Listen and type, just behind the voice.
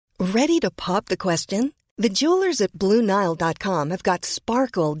Ready to pop the question? The jewelers at BlueNile.com have got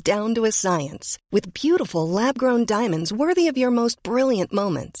sparkle down to a science with beautiful lab-grown diamonds worthy of your most brilliant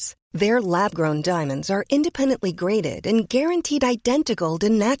moments. Their lab-grown diamonds are independently graded and guaranteed identical to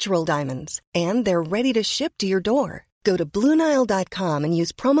natural diamonds, and they're ready to ship to your door. Go to BlueNile.com and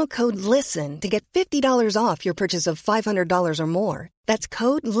use promo code LISTEN to get $50 off your purchase of $500 or more. That's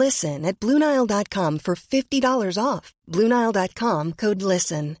code LISTEN at BlueNile.com for $50 off. BlueNile.com, code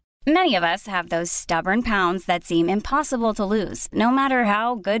LISTEN. Many of us have those stubborn pounds that seem impossible to lose, no matter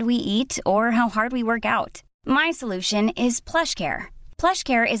how good we eat or how hard we work out. My solution is PlushCare.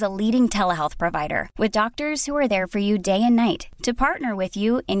 PlushCare is a leading telehealth provider with doctors who are there for you day and night to partner with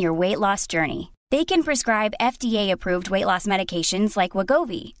you in your weight loss journey. They can prescribe FDA-approved weight loss medications like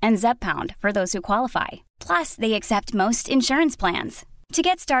Wegovy and Zepbound for those who qualify. Plus, they accept most insurance plans. To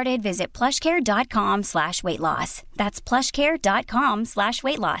get started, visit plushcare.com/weightloss. That's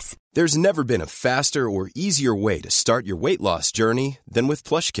plushcare.com/weightloss. There's never been a faster or easier way to start your weight loss journey than with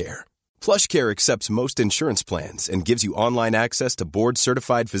PlushCare. PlushCare accepts most insurance plans and gives you online access to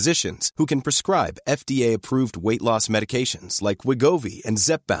board-certified physicians who can prescribe FDA-approved weight loss medications like Wegovy and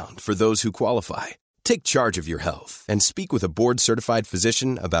Zepbound for those who qualify. Take charge of your health and speak with a board-certified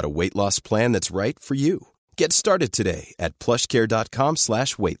physician about a weight loss plan that's right for you. Get started today at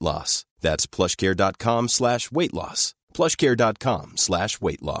plushcare.com/weightloss. That's plushcare.com/weightloss.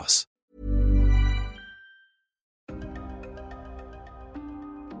 plushcare.com/weightloss.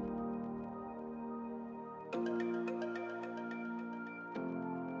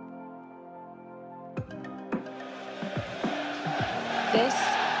 This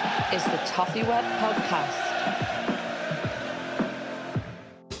is the Toffee Web Podcast.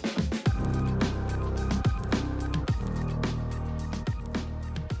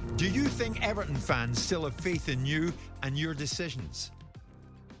 Do you think Everton fans still have faith in you and your decisions?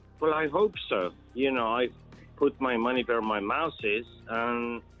 Well, I hope so. I put my money where my mouth is,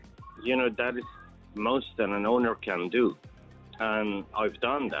 and, that is most that an owner can do. And I've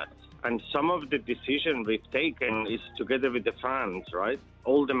done that. And some of the decision we've taken is together with the fans, right?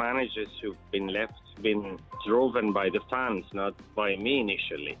 All the managers who've been left been driven by the fans, not by me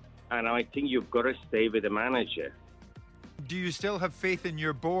initially. And I think you've got to stay with the manager. Do you still have faith in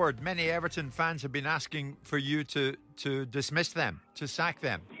your board? Many Everton fans have been asking for you to dismiss them, to sack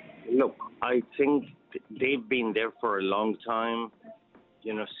them. Look, I think they've been there for a long time.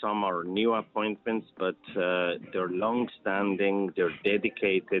 Some are new appointments, but they're long-standing, they're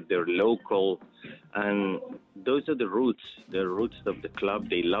dedicated, they're local, and those are the roots of the club.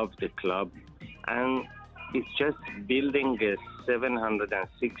 They love the club, and it's just building a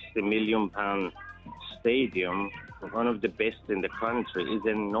 £760 million stadium, one of the best in the country, is an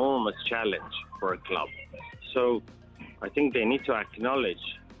enormous challenge for a club. So I think they need to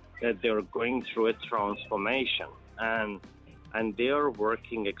acknowledge that they're going through a transformation, and they are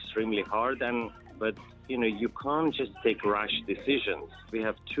working extremely hard. But you can't just take rash decisions. We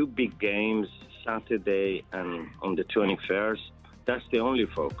have two big games, Saturday and on the 21st. That's the only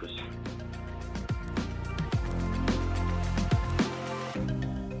focus.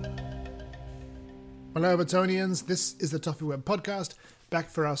 Hello, Evertonians. This is the Toffee Web Podcast, back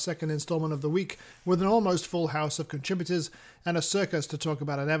for our second instalment of the week with an almost full house of contributors and a circus to talk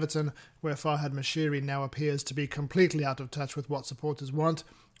about at Everton, where Farhad Mashiri now appears to be completely out of touch with what supporters want,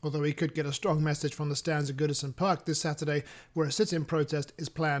 although he could get a strong message from the stands at Goodison Park this Saturday, where a sit-in protest is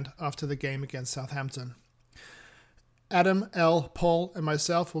planned after the game against Southampton. Adam, Elle, Paul and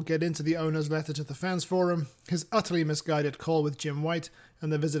myself will get into the owner's letter to the fans forum, his utterly misguided call with Jim White and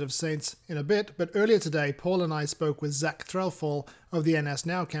the visit of Saints in a bit, but earlier today Paul and I spoke with Zach Threlfall of the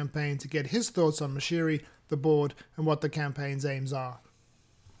NSNOW campaign to get his thoughts on Mashiri, the board and what the campaign's aims are.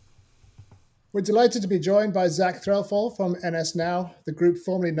 We're delighted to be joined by Zach Threlfall from NSNOW, the group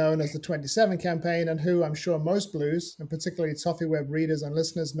formerly known as the 27 campaign, and who I'm sure most Blues, and particularly Toffee Web readers and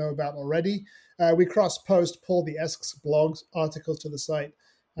listeners, know about already. We cross-post Paul the Esque's blogs, articles to the site,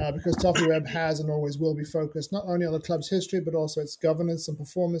 because Toffee Web has and always will be focused not only on the club's history, but also its governance and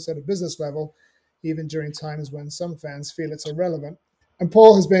performance at a business level, even during times when some fans feel it's irrelevant. And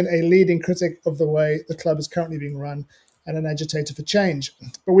Paul has been a leading critic of the way the club is currently being run and an agitator for change.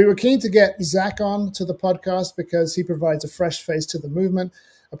 But we were keen to get Zach on to the podcast because he provides a fresh face to the movement,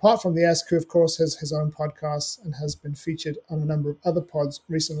 apart from the Esque, who of course has his own podcast and has been featured on a number of other pods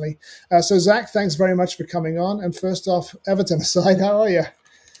recently. So Zach, thanks very much for coming on. And first off, Everton aside, how are you?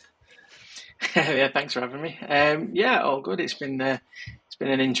 Yeah, thanks for having me. All good. It's been an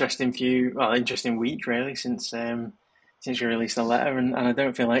interesting week really since since you released the letter, and I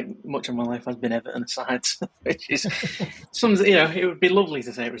don't feel like much of my life has been Everton aside, which is it would be lovely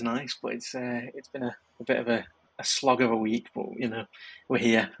to say it was nice, but it's been a bit of a slog of a week. But we're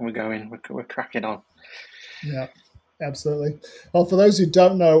here, we're going, we're cracking on. Yeah, absolutely. Well, for those who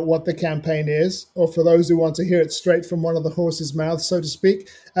don't know what the campaign is, or for those who want to hear it straight from one of the horse's mouths, so to speak,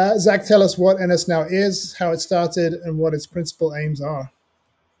 Zach, tell us what NSNOW is, how it started, and what its principal aims are.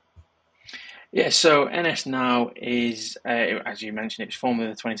 Yeah, so NSNOW is, as you mentioned, it was formerly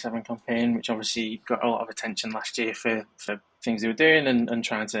the 27 campaign, which obviously got a lot of attention last year for things they were doing and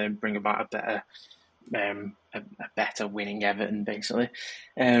trying to bring about a better winning Everton, basically.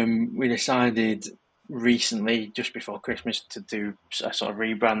 We decided recently, just before Christmas, to do a sort of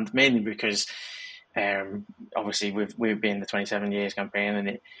rebrand, mainly because obviously we've been the 27 years campaign,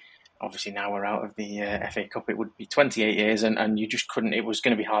 and obviously now we're out of the FA Cup, it would be 28 years, and you just couldn't, it was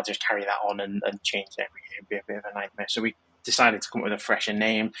going to be hard to just carry that on and change it every year. It'd be a bit of a nightmare. So we decided to come up with a fresher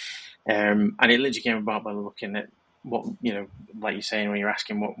name, and it literally came about by looking at what, like you're saying, when you're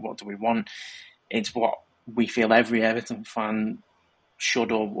asking what do we want, it's what we feel every Everton fan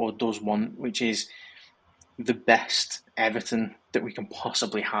should or does want, which is the best Everton that we can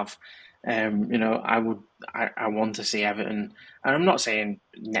possibly have. I want to see Everton, and I'm not saying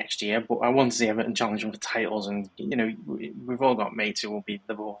next year, but I want to see Everton challenging for titles. And we've all got mates who will be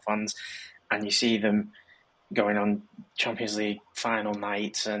Liverpool fans, and you see them going on Champions League final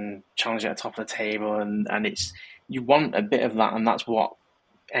nights and challenging at the top of the table, and it's, you want a bit of that, and that's what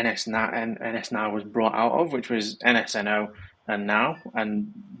NSNOW was brought out of, which was NSNO and now,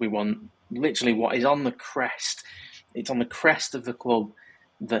 and we want literally what is on the crest. It's on the crest of the club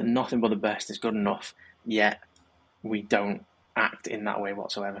that nothing but the best is good enough, yet we don't act in that way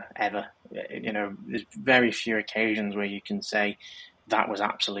whatsoever, ever. There's very few occasions where you can say that was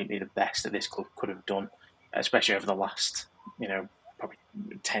absolutely the best that this club could have done, especially over the last, probably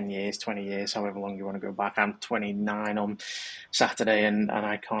 10 years, 20 years, however long you want to go back. I'm 29 on Saturday, and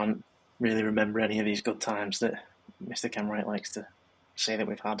I can't really remember any of these good times that Mr. Ken Wright likes to say that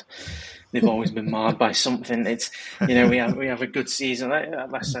we've had. They've always been marred by something. It's, we have a good season.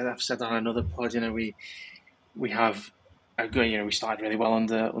 I've said on another pod, we have a good, we started really well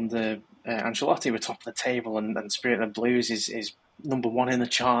under Ancelotti. We're top of the table, and Spirit of the Blues is number one in the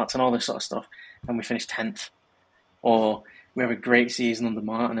charts and all this sort of stuff, and we finished 10th. Or we have a great season under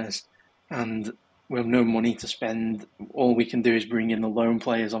Martinez, and we have no money to spend. All we can do is bring in the loan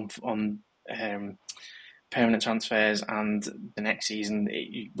players on permanent transfers, and the next season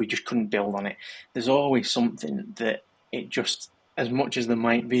we just couldn't build on it. There's always something that it just, as much as there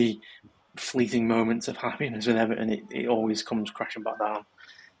might be fleeting moments of happiness with Everton, it always comes crashing back down.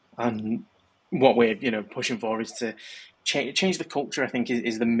 And what we're pushing for is to change the culture. I think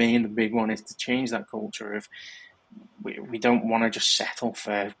is the big one, is to change that culture of we don't want to just settle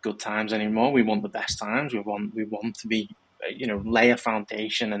for good times anymore. We want the best times. We want to be lay a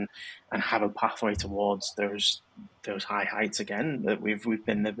foundation and have a pathway towards those high heights again that we've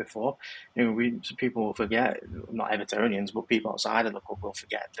been there before. People will forget, not Evertonians, but people outside of the club will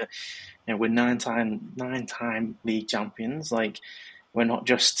forget that we're nine-time league champions. Like, we're not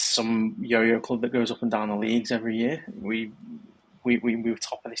just some yo-yo club that goes up and down the leagues every year. We were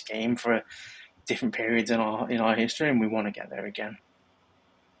top of this game for different periods in our history, and we want to get there again.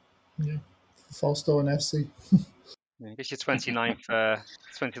 Yeah, Falstone FC. I guess your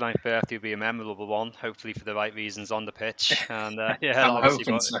 29th birthday will be a memorable one, hopefully for the right reasons on the pitch. And I'm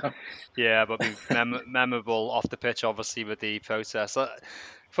hoping so. Yeah, but be memorable off the pitch, obviously, with the process.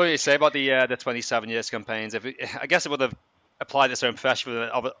 Funny to say about the 27 years campaigns. I guess it would have applied its own pressure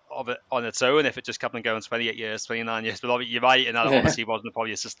of it on its own if it just kept on going 28 years, 29 years. But you're right, and that obviously wasn't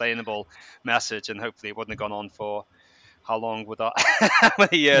probably a sustainable message, and hopefully it wouldn't have gone on for how long would that? How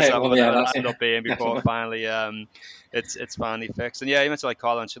many years that would end up being before finally it's finally fixed? And yeah, you mentioned like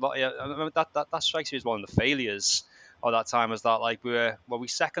Carlo Ancelotti. I remember that strikes me as one of the failures of that time. Was that like were we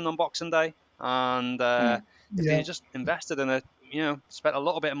second on Boxing Day, and if they just invested in it, spent a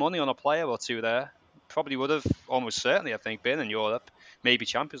little bit of money on a player or two there, probably would have almost certainly, I think, been in Europe, maybe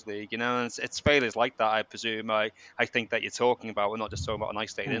Champions League, and it's failures like that, I presume, I think that you're talking about. We're not just talking about an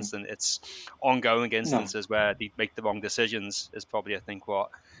isolated incident, it's ongoing instances where they make the wrong decisions is probably, I think, what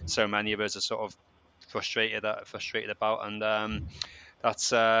so many of us are sort of frustrated about, and that's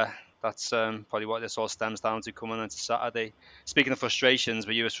probably what this all stems down to coming into Saturday. Speaking of frustrations,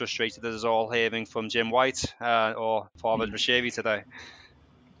 were you as frustrated as us all hearing from Jim White or Farhad Mashiri today?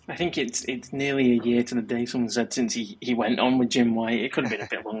 I think it's nearly a year to the day, someone said, since he went on with Jim White. It could have been a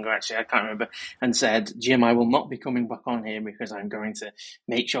bit longer, actually, I can't remember. And said, Jim, I will not be coming back on here because I'm going to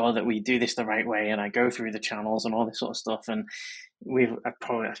make sure that we do this the right way and I go through the channels and all this sort of stuff. And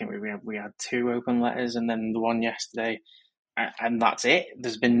I think we had 2 open letters and then the one yesterday. And that's it.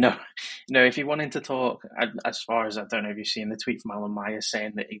 There's been if he wanted to talk, as far as I don't know if you've seen the tweet from Alan Myers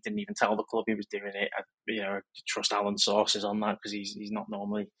saying that he didn't even tell the club he was doing it. I trust Alan's sources on that because he's not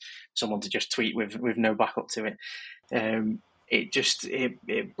normally someone to just tweet with no backup to it.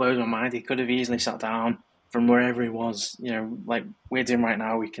 It blows my mind. He could have easily sat down from wherever he was. Like we're doing right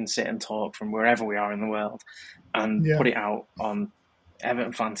now, we can sit and talk from wherever we are in the world and put it out on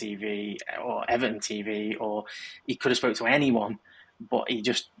Everton Fan TV or Everton TV, or he could have spoke to anyone, but he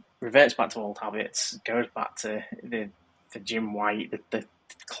just reverts back to old habits, goes back to the Jim White, the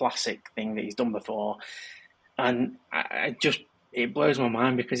classic thing that he's done before, and it blows my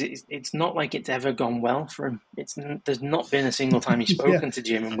mind because it's not like it's ever gone well for him. There's not been a single time he's spoken to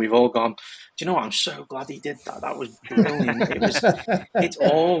Jim and we've all gone, do you know what, I'm so glad he did that. That was brilliant. It's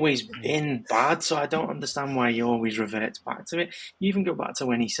always been bad, so I don't understand why he always reverts back to it. You even go back to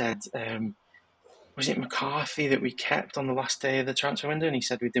when he said, was it McCarthy that we kept on the last day of the transfer window, and he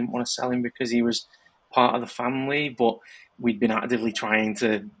said we didn't want to sell him because he was part of the family, but we'd been actively trying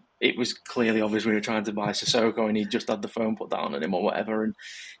to. It was clearly obvious we were trying to buy Sissoko and he just had the phone put down on him or whatever. And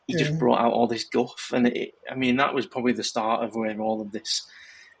he just brought out all this guff. And that was probably the start of where all of this,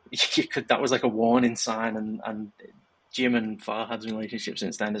 that was like a warning sign. And Jim and Farhad's relationship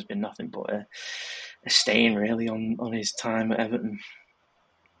since then has been nothing but a stain really on his time at Everton.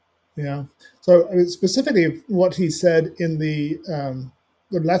 Yeah. So specifically what he said in the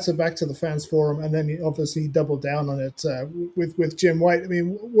letter back to the fans forum, and then he obviously doubled down on it with Jim White. I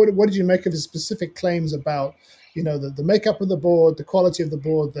mean, what did you make of his specific claims about, the makeup of the board, the quality of the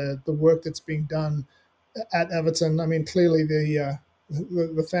board, the work that's being done at Everton? I mean, clearly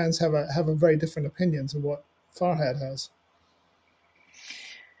the fans have a very different opinion to what Farhad has.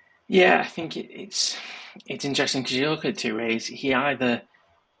 Yeah, I think it's interesting because you look at it 2 ways. He's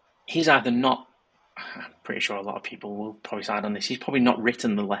either not. I'm pretty sure a lot of people will probably side on this. He's probably not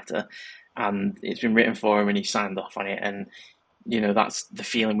written the letter and it's been written for him and he signed off on it. And, that's the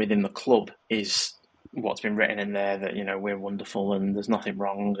feeling within the club is what's been written in there that, we're wonderful and there's nothing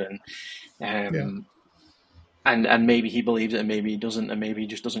wrong. And maybe he believes it and maybe he doesn't, and maybe he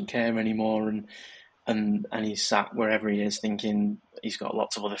just doesn't care anymore. And he's sat wherever he is thinking he's got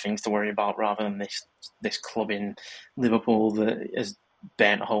lots of other things to worry about rather than this club in Liverpool that has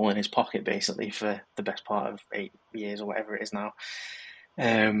burnt a hole in his pocket basically for the best part of 8 years or whatever it is now.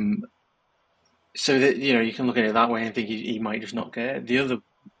 So that you can look at it that way and think he might just not care. The other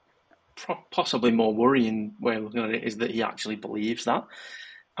possibly more worrying way of looking at it is that he actually believes that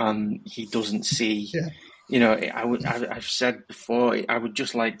and he doesn't see. I've said before, I would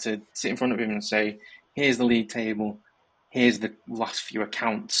just like to sit in front of him and say, here's the league table, here's the last few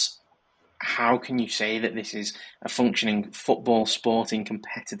accounts. How can you say that this is a functioning football, sporting,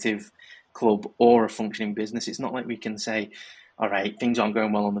 competitive club or a functioning business? It's not like we can say, all right, things aren't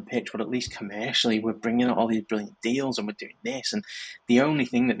going well on the pitch, but at least commercially we're bringing out all these brilliant deals and we're doing this. And the only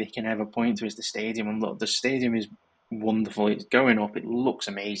thing that they can ever point to is the stadium. And look, the stadium is wonderful. It's going up. It looks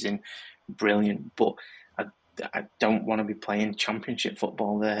amazing, brilliant. But I don't want to be playing championship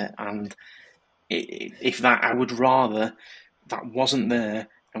football there. And I would rather that wasn't there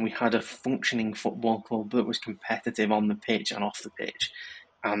and we had a functioning football club that was competitive on the pitch and off the pitch,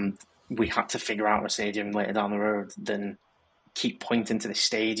 and we had to figure out a stadium later down the road than keep pointing to the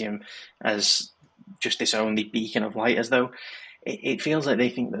stadium as just this only beacon of light, as though it feels like they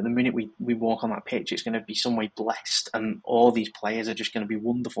think that the minute we walk on that pitch, it's going to be some way blessed and all these players are just going to be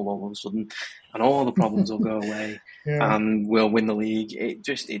wonderful all of a sudden and all the problems will go away and we'll win the league.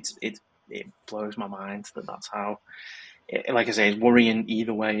 It blows my mind that that's how, like I say, it's worrying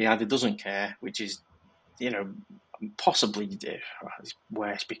either way. He either doesn't care, which is, possibly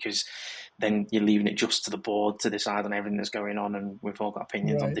worse because then you're leaving it just to the board to decide on everything that's going on, and we've all got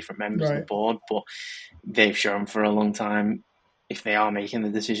opinions on different members of the board, but they've shown for a long time if they are making the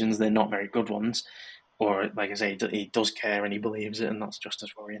decisions, they're not very good ones. Or, like I say, he does care and he believes it, and that's just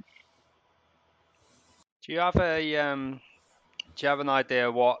as worrying. Do you have an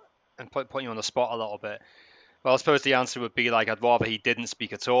idea what, and putting you on the spot a little bit? Well, I suppose the answer would be like, I'd rather he didn't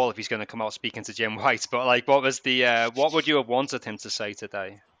speak at all if he's going to come out speaking to Jim White. But like, what would you have wanted him to say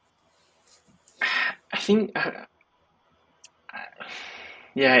today? I think,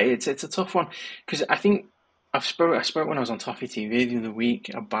 it's a tough one because I think I spoke when I was on Toffee TV the other week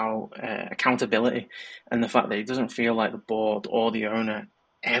about accountability and the fact that it doesn't feel like the board or the owner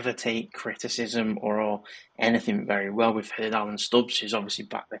ever take criticism or anything very well. We've heard Alan Stubbs, who's obviously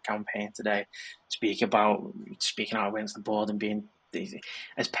backed the campaign today, speaking out against the board and being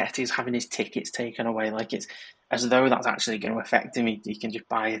as petty as having his tickets taken away. Like, it's as though that's actually going to affect him. He can just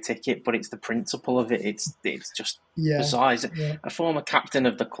buy a ticket, but it's the principle of it. It's just bizarre. He's a former captain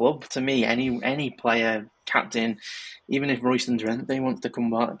of the club. To me, any player, captain, even if Royston Drenthe wants to come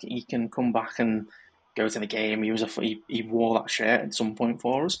back, he can come back and go to the game. He wore that shirt at some point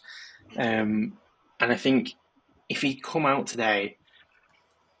for us, and I think if he'd come out today,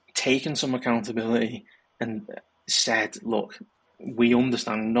 taken some accountability, and said, "Look, we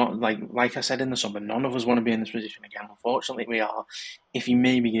understand. Not like I said in the summer, none of us want to be in this position again. Unfortunately, we are." If he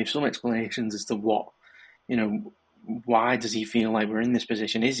maybe gave some explanations as to what, why does he feel like we're in this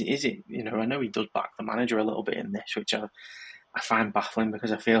position? Is it? I know he does back the manager a little bit in this, which I find baffling,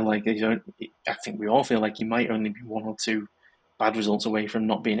 because I feel like I think we all feel like he might only be one or two bad results away from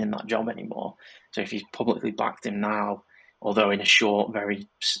not being in that job anymore. So if he's publicly backed him now, although in a short, very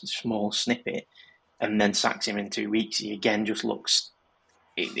small snippet, and then sacks him in 2 weeks, he again just looks,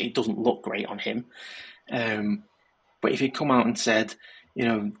 it doesn't look great on him. But if he'd come out and said,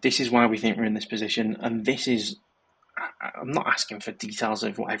 this is why we think we're in this position, and this is, I'm not asking for details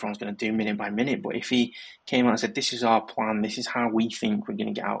of what everyone's going to do minute by minute, but if he came out and said, this is our plan, this is how we think we're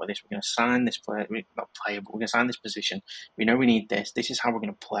going to get out of this, we're going to sign this player, not player, but we're going to sign this position, we know we need this is how we're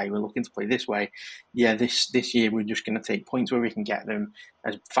going to play, we're looking to play this way, this year we're just going to take points where we can get them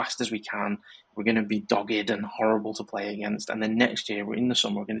as fast as we can, we're going to be dogged and horrible to play against, and then next year, we're in the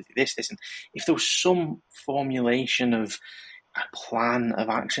summer, we're going to do this, and if there was some formulation of a plan of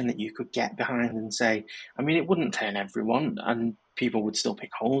action that you could get behind and say, I mean, it wouldn't turn everyone and people would still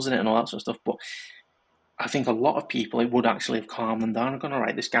pick holes in it and all that sort of stuff, but I think a lot of people, it would actually have calmed them down and gone, all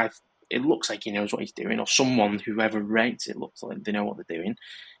right, this guy, it looks like he knows what he's doing, or someone, whoever rates it, looks like they know what they're doing.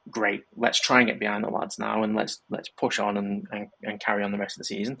 Great, let's try and get behind the lads now, and let's push on and carry on the rest of the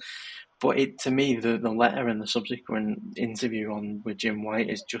season. But to me, the letter and the subsequent interview with Jim White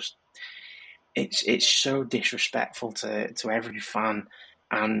is just, it's so disrespectful to every fan,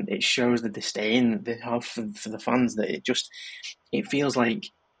 and it shows the disdain that they have for the fans, that it feels like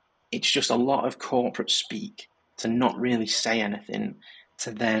it's just a lot of corporate speak to not really say anything,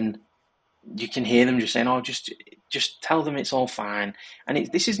 to then you can hear them just saying, oh, just tell them it's all fine. And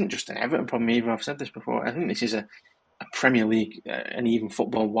this isn't just an Everton problem either. I've said this before. I think this is a Premier League and even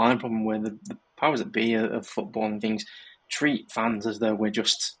football-wide problem, where the powers that be of football and things treat fans as though we'll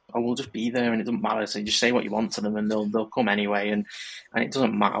just be there and it doesn't matter. So you just say what you want to them and they'll come anyway, and it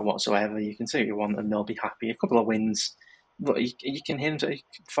doesn't matter whatsoever. You can say what you want and they'll be happy. A couple of wins, but you can hear them say,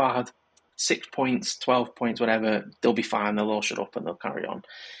 Farhad, 6 points, 12 points, whatever, they'll be fine. They'll all shut up and they'll carry on.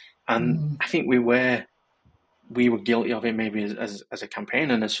 And I think we were guilty of it, maybe as a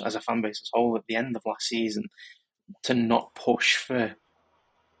campaign and as a fan base as a whole, at the end of last season, to not push for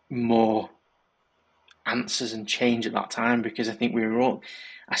more answers and change at that time, because I think we were all,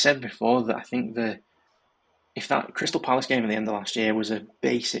 I said before that I think if that Crystal Palace game at the end of last year was a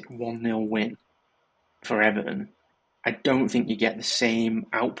basic 1-0 win for Everton, I don't think you get the same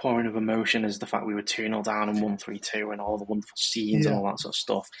outpouring of emotion as the fact we were 2-0 down and won 3-2 and all the wonderful scenes and all that sort of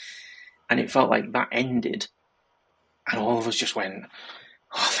stuff. And it felt like that ended and all of us just went,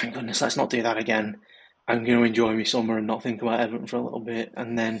 oh, thank goodness, let's not do that again. I'm going to enjoy my summer and not think about Everton for a little bit.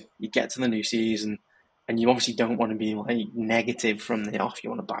 And then you get to the new season and you obviously don't want to be negative from the off. You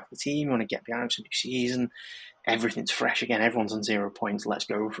want to back the team, you want to get behind the new season. Everything's fresh again. Everyone's on 0 points. Let's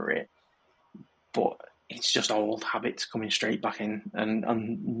go for it. But it's just old habits coming straight back in,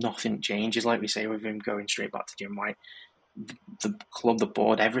 and nothing changes. Like we say, with him going straight back to Jim White, the club, the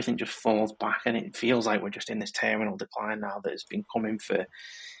board, everything just falls back, and it feels like we're just in this terminal decline now that has been coming for,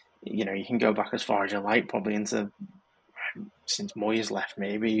 you can go back as far as you like, probably since Moyes left.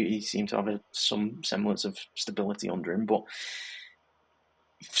 Maybe he seemed to have some semblance of stability under him, but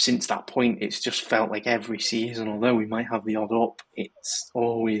since that point, it's just felt like every season, although we might have the odd up, it's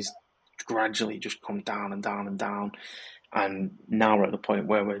always gradually just come down and down and down. And now we're at the point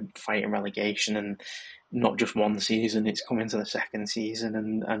where we're fighting relegation, and not just one season, it's coming to the second season,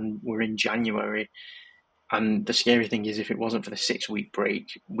 and we're in January. And the scary thing is, if it wasn't for the 6-week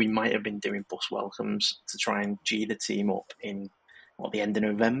break, we might have been doing bus welcomes to try and G the team up in the end of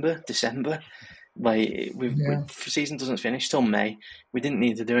November, December. The season doesn't finish till May. We didn't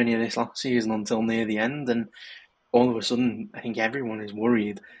need to do any of this last season until near the end, and all of a sudden, I think everyone is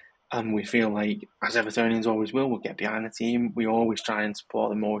worried, and we feel like, as Evertonians always will, we'll get behind the team. We always try and support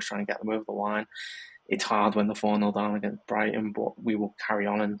them, always try and get them over the line. It's hard when they're 4-0 down against Brighton, but we will carry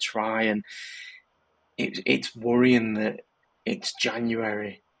on and try. And it's worrying that it's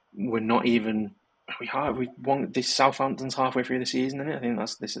January. We're not even. We won this. Southampton's halfway through the season, isn't it? I think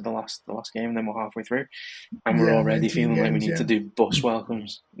this is the last game, and then we're halfway through, and we're already 19 feeling like we games, need to do bus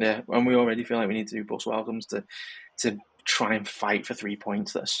welcomes. Yeah, and we already feel like we need to do bus welcomes to try and fight for 3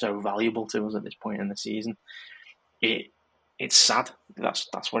 points that are so valuable to us at this point in the season. It's sad.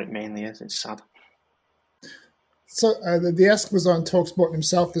 That's what it mainly is. It's sad. So the Esk was on TalkSport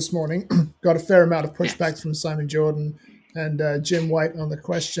himself this morning. Got a fair amount of pushback from Simon Jordan and Jim White on the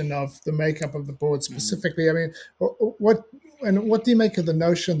question of the makeup of the board specifically. I mean, what do you make of the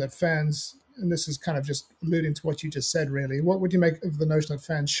notion that fans, and this is kind of just alluding to what you just said, really, what would you make of the notion that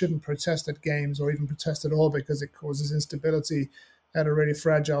fans shouldn't protest at games or even protest at all because it causes instability at a really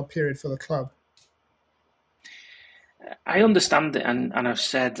fragile period for the club? I understand it, and I've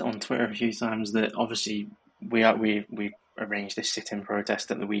said on Twitter a few times that obviously we arranged this sit-in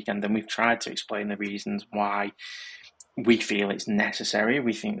protest at the weekend, and we've tried to explain the reasons why we feel it's necessary.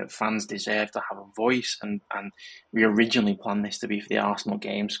 We think that fans deserve to have a voice, and we originally planned this to be for the Arsenal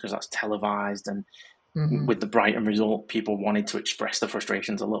games because that's televised, and with the Brighton result, people wanted to express their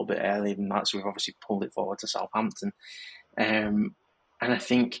frustrations a little bit earlier than that, so we've obviously pulled it forward to Southampton. And I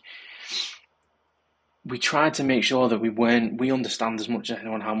think we tried to make sure that we understand as much as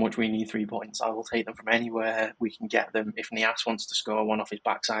anyone how much we need 3 points. I will take them from anywhere we can get them. If Nias wants to score one off his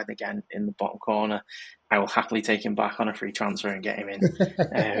backside again in the bottom corner, I will happily take him back on a free transfer and get him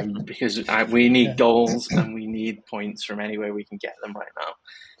in. Because we need goals and we need points from anywhere we can get them right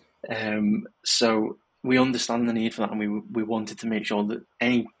now. So we understand the need for that, and we wanted to make sure that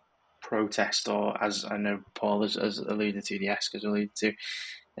any protest, or as I know Paul has alluded to, the Esk has alluded to,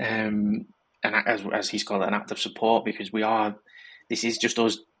 and as he's called it, an act of support, because this is just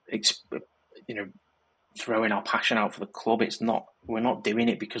us, throwing our passion out for the club. We're not doing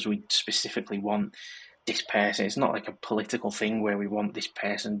it because we specifically want this person. It's not like a political thing where we want this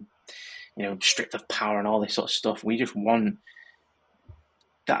person, stripped of power and all this sort of stuff. We just want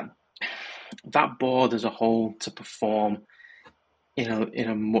that board as a whole to perform in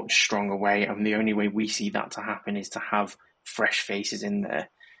a much stronger way, and the only way we see that to happen is to have fresh faces in there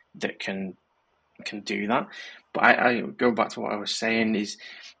that can do that. But I go back to what I was saying is,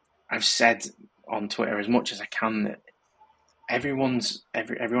 I've said on Twitter as much as I can that everyone is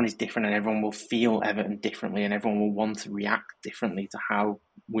different, and everyone will feel Everton differently, and everyone will want to react differently to how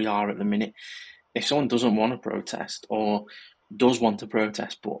we are at the minute. If someone doesn't want to protest, or does want to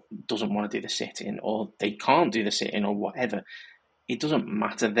protest but doesn't want to do the sit-in, or they can't do the sit-in, or whatever, it doesn't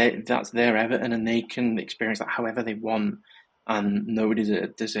matter. That's their Everton, and they can experience that however they want. And nobody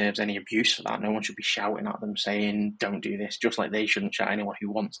deserves any abuse for that. No one should be shouting at them saying, don't do this, just like they shouldn't shout at anyone who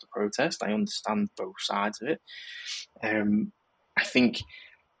wants to protest. I understand both sides of it. I think,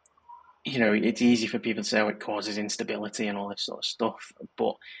 it's easy for people to say, it causes instability and all this sort of stuff.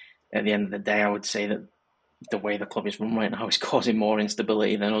 But at the end of the day, I would say that the way the club is run right now is causing more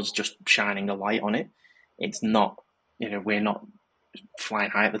instability than us just shining a light on it. It's not, we're not flying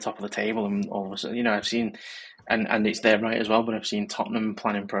high at the top of the table, and all of a sudden, I've seen, and it's their right as well, but I've seen Tottenham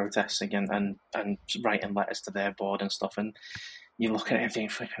planning protests again and writing letters to their board and stuff, and you look at everything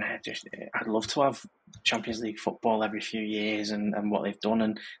flipping out. I'd love to have Champions League football every few years and what they've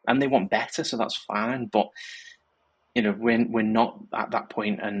done, and they want better, so that's fine, but we're not at that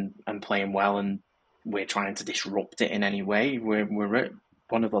point and playing well, and we're trying to disrupt it in any way. We're at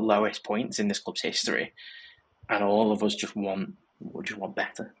one of the lowest points in this club's history, and all of us just want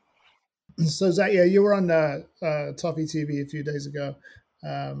better. So Zach, you were on Toffee TV a few days ago.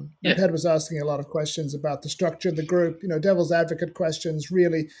 Ped was asking a lot of questions about the structure of the group, devil's advocate questions,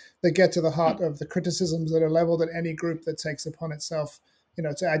 really, that get to the heart of the criticisms that are leveled at any group that takes upon itself,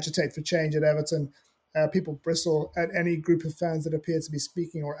 to agitate for change at Everton. People bristle at any group of fans that appear to be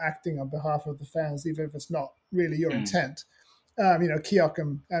speaking or acting on behalf of the fans, even if it's not really your intent. Keogh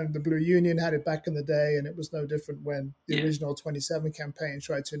and the Blue Union had it back in the day, and it was no different when the original 27 campaign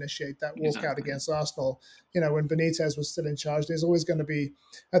tried to initiate that walkout against Arsenal. When Benitez was still in charge, there's always going to be,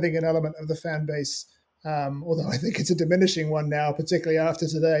 I think, an element of the fan base, although I think it's a diminishing one now, particularly after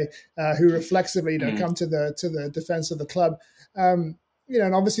today, who reflexively come to the defense of the club. And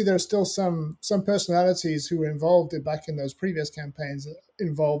obviously there are still some personalities who were involved back in those previous campaigns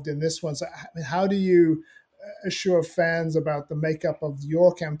involved in this one. So how do you assure fans about the makeup of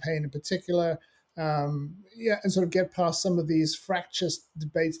your campaign in particular, and sort of get past some of these fractious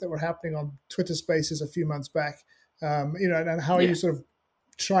debates that were happening on Twitter Spaces a few months back, and how are you sort of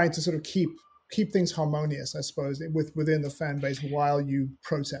trying to sort of keep things harmonious, I suppose, within the fan base while you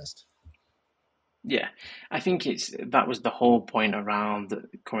protest? Yeah, I think that was the whole point around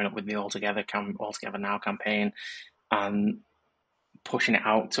coming up with the Altogether Now campaign, and pushing it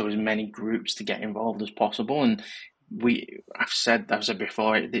out to as many groups to get involved as possible. And I've said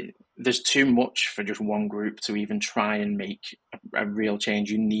before, there's too much for just one group to even try and make a real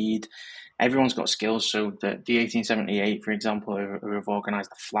change. Everyone's got skills. So the 1878, for example, who have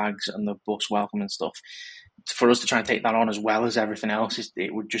organised the flags and the bus welcome and stuff, for us to try and take that on as well as everything else,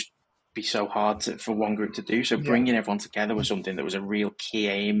 it would just be so hard for one group to do. So bringing everyone together was something that was a real key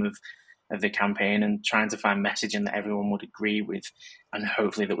aim of the campaign, and trying to find messaging that everyone would agree with, and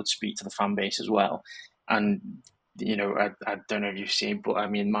hopefully that would speak to the fan base as well. And I don't know if you've seen, but I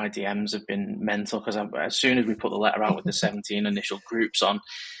mean, my DMs have been mental, because as soon as we put the letter out with the 17 initial groups on,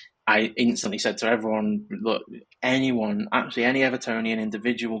 I instantly said to everyone, look, anyone, absolutely any Evertonian,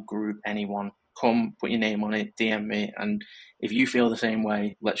 individual group, anyone, come, put your name on it, DM me, and if you feel the same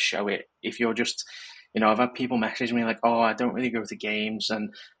way, let's show it. If you're just, I've had people message me like, oh, I don't really go to games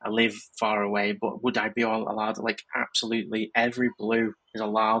and I live far away, but would I be allowed to, absolutely every blue is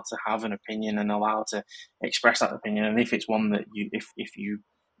allowed to have an opinion and allowed to express that opinion. And if it's one that if you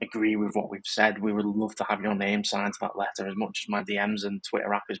agree with what we've said, we would love to have your name signed to that letter. As much as my DMs and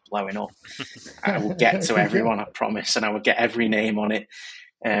Twitter app is blowing up, I will get to everyone, I promise, and I will get every name on it.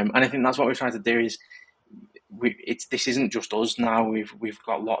 And I think that's what we're trying to do. Is this isn't just us now. We've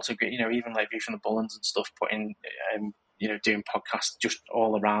got lots of great, even like View from the Bullens and stuff, putting doing podcasts just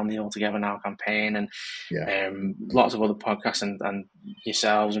all around the All Together Now campaign, and lots of other podcasts and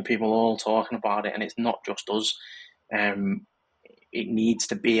yourselves and people all talking about it. And it's not just us. It needs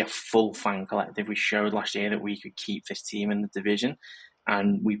to be a full fan collective. We showed last year that we could keep this team in the division,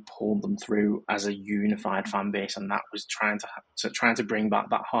 and we pulled them through as a unified fan base, and that was trying to bring back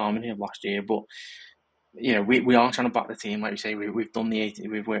that harmony of last year. But we are trying to back the team, like we say. We've worked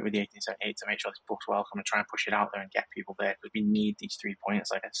with the 1878 to make sure this book's welcome and try and push it out there and get people there, because we need these 3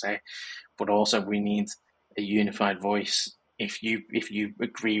 points, like I say. But also we need a unified voice. If you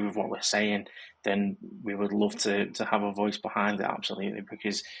agree with what we're saying, then we would love to have a voice behind it, absolutely,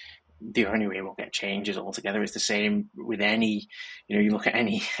 because the only way we'll get changes altogether. It's the same with any, you look at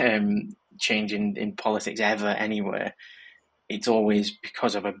any change in politics ever, anywhere. It's always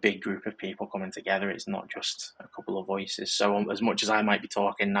because of a big group of people coming together. It's not just a couple of voices. So as much as I might be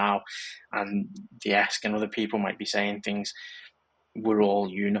talking now and Desk and other people might be saying things, we're all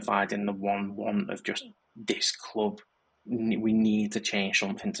unified in the one want of just this club. We need to change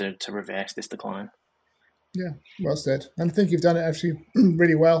something to reverse this decline. Yeah, well said. And I think you've done it actually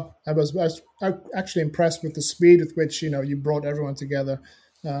really well. I was actually impressed with the speed with which you brought everyone together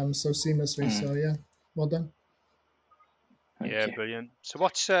so seamlessly. So yeah, well done. Yeah, brilliant. So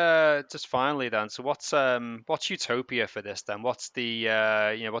what's just finally then? So what's utopia for this then? What's the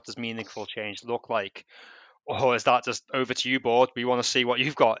what does meaningful change look like? Or is that just over to you, board? We want to see what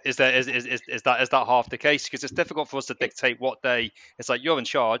you've got. Is that half the case? Because it's difficult for us to dictate what day. It's like, you're in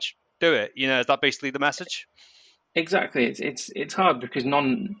charge, do it. Is that basically the message? Exactly. It's hard because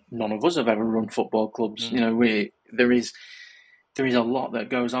none of us have ever run football clubs. There is a lot that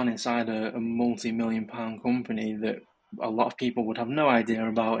goes on inside a multi-million-pound company that a lot of people would have no idea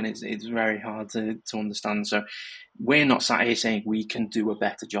about, and it's very hard to understand. So we're not sat here saying we can do a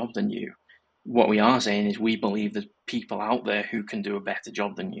better job than you. What we are saying is we believe there's people out there who can do a better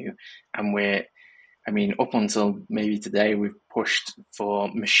job than you. And up until maybe today, we've pushed for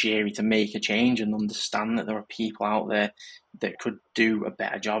Mashiri to make a change and understand that there are people out there that could do a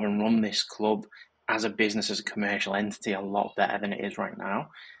better job and run this club as a business, as a commercial entity, a lot better than it is right now.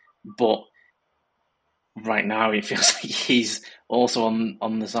 But right now, it feels like he's also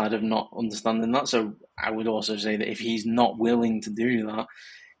on the side of not understanding that. So I would also say that if he's not willing to do that,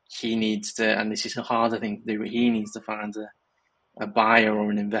 he needs to, and this is a harder thing to do, but he needs to find a buyer or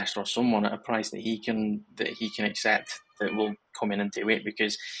an investor or someone at a price that he can accept, that will come in and do it.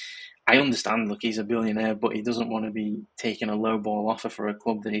 Because I understand, look, he's a billionaire, but he doesn't want to be taking a low ball offer for a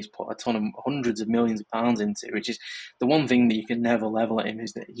club that he's put a ton of hundreds of millions of pounds into, which is the one thing that you can never level at him,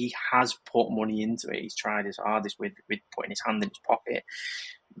 is that he has put money into it. He's tried his hardest with putting his hand in his pocket.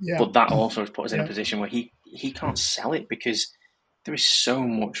 Yeah. But that also has put us in a position where he can't sell it, because there is so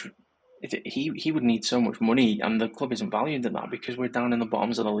much. He would need so much money, and the club isn't valued at that because we're down in the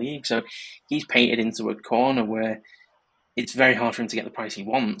bottoms of the league. So he's painted into a corner where it's very hard for him to get the price he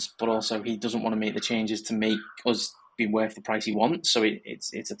wants, but also he doesn't want to make the changes to make us be worth the price he wants. So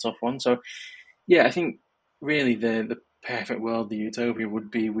it's a tough one. So yeah, I think really the perfect world, the utopia,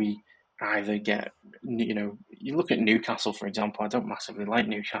 would be we either get, you look at Newcastle, for example. I don't massively like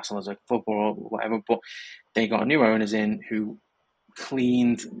Newcastle as a club or whatever, but they got new owners in who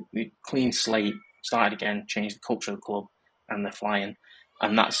clean slate, started again, changed the culture of the club, and they're flying.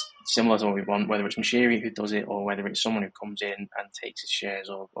 And that's similar to what we want, whether it's Moshiri who does it or whether it's someone who comes in and takes his shares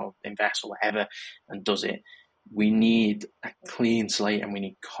or invests or whatever and does it. We need a clean slate and we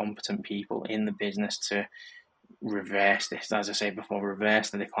need competent people in the business to reverse this, as I said before, reverse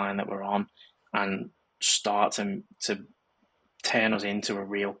the decline that we're on and start to turn us into a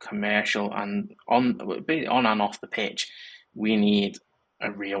real commercial, and on and off the pitch, we need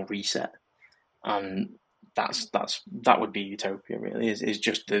a real reset. And that would be utopia, really, is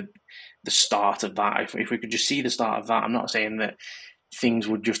just the start of that. If we could just see the start of that, I'm not saying that things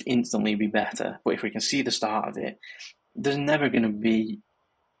would just instantly be better, but if we can see the start of it, there's never going to be,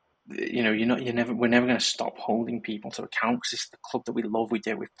 we're never going to stop holding people to account, because it's the club that we love. We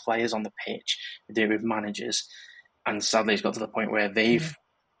do it with players on the pitch, we do it with managers, and sadly it's got to the point where they've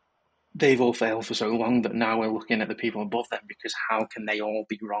all failed for so long that now we're looking at the people above them, because how can they all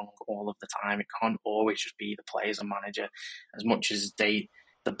be wrong all of the time? It can't always just be the players and manager. As much as the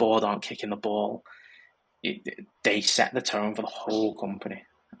board aren't kicking the ball, they set the tone for the whole company,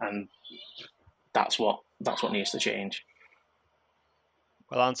 and that's what needs to change.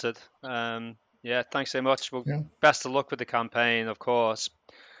 Well answered. Thanks so much. Well, best of luck with the campaign, of course.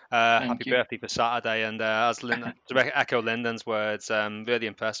 Happy birthday for Saturday, and to echo Lyndon's words, really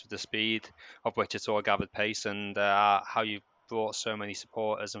impressed with the speed of which it's all gathered pace, and how you brought so many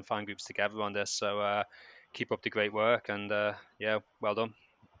supporters and fan groups together on this. So keep up the great work, and well done.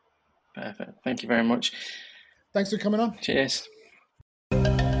 Perfect. Thank you very much. Thanks for coming on. Cheers.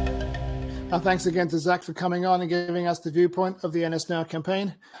 Thanks again to Zach for coming on and giving us the viewpoint of the NSNOW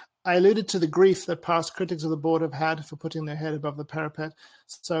campaign. I alluded to the grief that past critics of the board have had for putting their head above the parapet,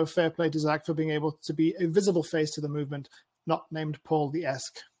 so fair play to Zach for being able to be a visible face to the movement, not named Paul the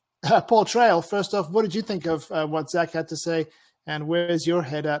Esk. Paul Trail, first off, what did you think of what Zach had to say, and where's your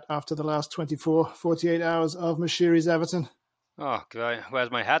head at after the last 48 hours of Moshiri's Everton? Oh, great. Where's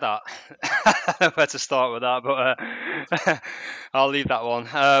my head at? I don't know where to start with that, but I'll leave that one.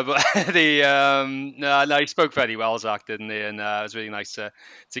 No, he spoke very well, Zach, didn't he? And it was really nice to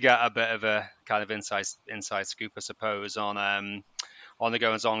get a bit of a kind of inside scoop, I suppose, on the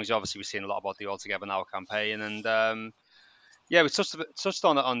goings on. Obviously, we've seen a lot about the All Together Now campaign, and we touched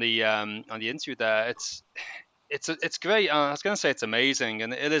on it on the interview there. It's great. I was going to say it's amazing,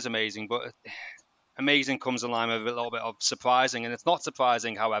 and it is amazing, but amazing comes in line with a little bit of surprising, and it's not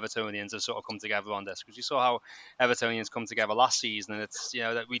surprising how Evertonians have sort of come together on this, because you saw how Evertonians come together last season, and it's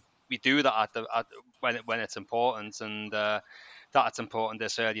that we do that when it's important, and that it's important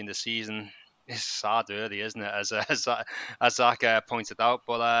this early in the season is sad, really, isn't it? As Zach pointed out,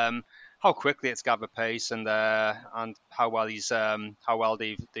 but how quickly it's gathered pace, and how well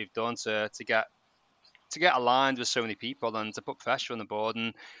they've done to get aligned with so many people and to put pressure on the board.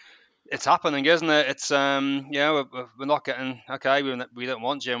 And it's happening, isn't it? It's we're not getting we don't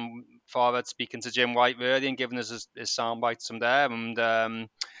want Jim Farhad speaking to Jim White, really, and giving us his sound bites from there, and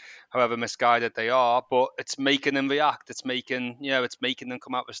however misguided they are, but it's making them react. It's making them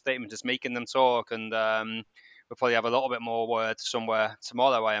come out with statements. It's making them talk, and we'll probably have a little bit more word somewhere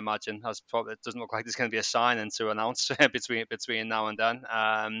tomorrow, I imagine. It doesn't look like there's going to be a signing to announce between now and then.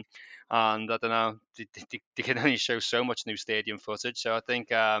 And I don't know, they can only show so much new stadium footage. So I think,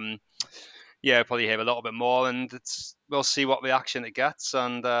 probably hear a little bit more, and we'll see what reaction it gets.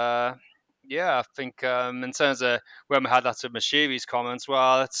 And I think in terms of when we had that with Moshiri's comments,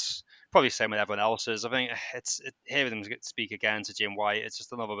 well, it's probably the same with everyone else's. I think hearing them speak again to Jim White, it's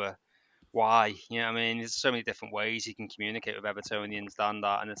just another why. I mean, there's so many different ways you can communicate with Evertonians than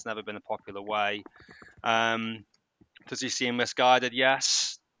that, and it's never been a popular way. Does he seem misguided?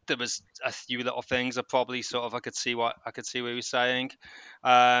 Yes. There was a few little things that probably sort of I could see what he was saying.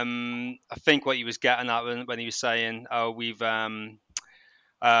 I think what he was getting at when he was saying, we've the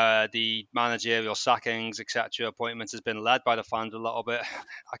managerial sackings, etc., appointments has been led by the fans a little bit.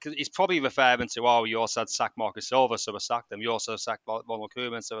 He's probably referring to, you also had sacked Marcus Silva, so I sacked him. You also sacked Ronald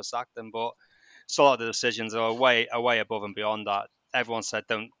Koeman, so I sacked him. But so a lot of the decisions are way above and beyond that. Everyone said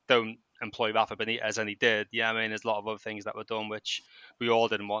don't employ Rafa Benitez, and he did. There's a lot of other things that were done which we all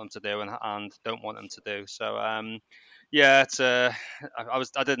didn't want him to do and don't want him to do. So it's I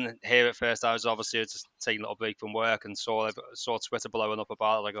didn't hear it first. I was obviously just taking a little break from work and saw Twitter blowing up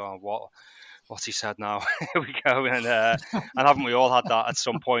about it. Like, oh, what's he said now? Here we go. And haven't we all had that at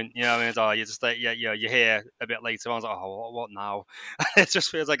some point? You just you hear a bit later on, like, oh, what now? It just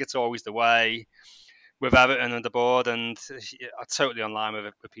feels like it's always the way with Everton and the board, and totally in line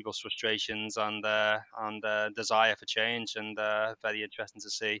with people's frustrations and desire for change, and very interesting to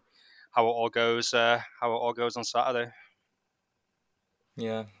see how it all goes on Saturday.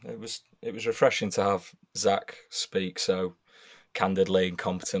 Yeah, it was refreshing to have Zach speak so candidly and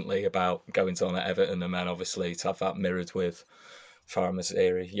competently about goings on at Everton, and then obviously to have that mirrored with Farhad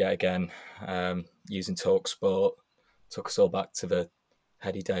Moshiri yet again, using TalkSport, took us all back to the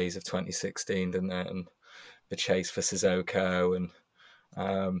heady days of 2016, didn't it? And the chase for Sissoko, and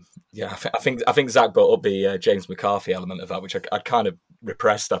I think Zach brought up the James McCarthy element of that, which I'd kind of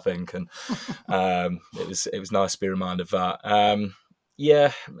repressed, I think, and it was nice to be reminded of that.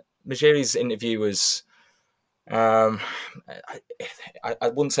 Moshiri's interview was. I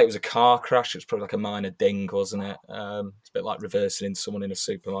wouldn't say it was a car crash. It was probably like a minor ding, wasn't it? It's a bit like reversing into someone in a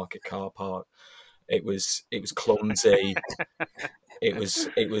supermarket car park. It was clumsy. It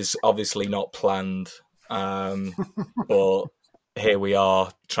was obviously not planned. But here we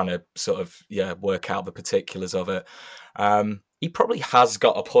are trying to sort of work out the particulars of it. He probably has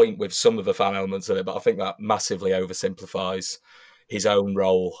got a point with some of the fan elements of it, but I think that massively oversimplifies his own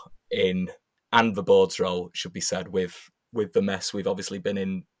role and the board's role, should be said, with the mess we've obviously been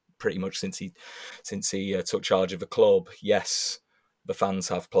in pretty much since he took charge of the club. Yes, the fans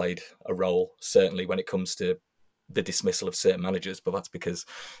have played a role, certainly when it comes to the dismissal of certain managers, but that's because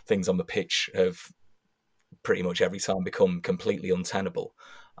things on the pitch have pretty much every time become completely untenable.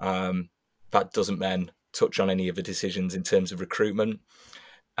 That doesn't then touch on any of the decisions in terms of recruitment.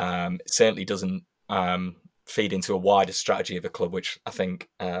 It certainly doesn't feed into a wider strategy of the club, which I think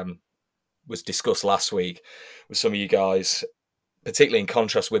was discussed last week with some of you guys, particularly in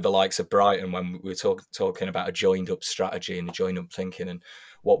contrast with the likes of Brighton, when we were talking about a joined-up strategy and a joined-up thinking and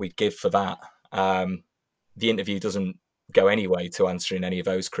what we'd give for that. The interview doesn't go anyway to answering any of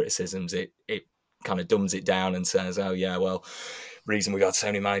those criticisms. It kind of dumbs it down and says, oh yeah, well, reason we got so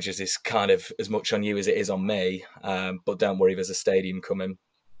many managers is kind of as much on you as it is on me, but don't worry, there's a stadium coming.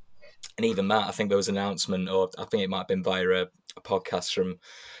 And even that, I think there was an announcement, or I think it might have been via a podcast from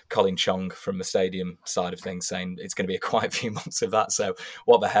Colin Chong from the stadium side of things, saying it's going to be quite a few months of that. So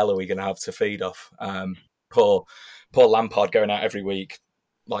what the hell are we going to have to feed off? Poor Lampard going out every week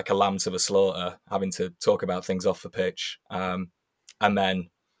like a lamb to the slaughter, having to talk about things off the pitch. And then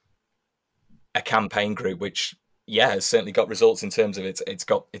a campaign group, which, has certainly got results in terms of it's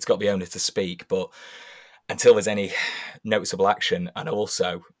got the owner to speak, but until there's any noticeable action and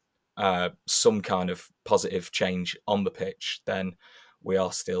also some kind of positive change on the pitch, then we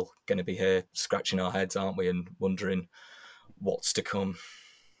are still going to be here scratching our heads, aren't we, and wondering what's to come.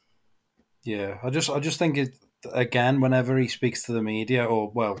 Yeah, I just think it again. Whenever he speaks to the media,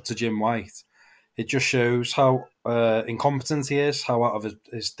 or to Jim White, it just shows how incompetent he is, how out of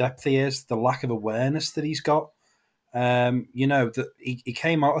his depth he is, the lack of awareness that he's got. That he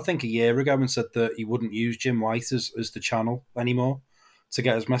came out, I think, a year ago and said that he wouldn't use Jim White as the channel anymore to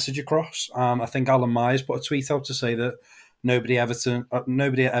get his message across. I think Alan Myers put a tweet out to say that nobody at Everton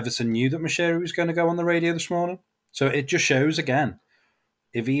knew that Moshiri was going to go on the radio this morning. So it just shows again,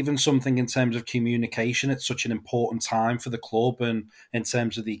 if even something in terms of communication at such an important time for the club and in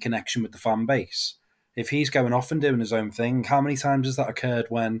terms of the connection with the fan base, if he's going off and doing his own thing, how many times has that occurred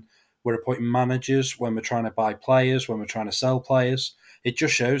when we're appointing managers, when we're trying to buy players, when we're trying to sell players? It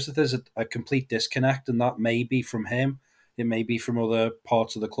just shows that there's a complete disconnect, and that may be from him. It may be from other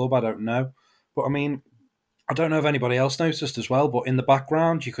parts of the club. I don't know. But I mean, I don't know if anybody else noticed as well, but in the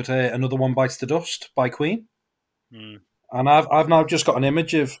background, you could hear Another One Bites the Dust by Queen. Mm. And I've now just got an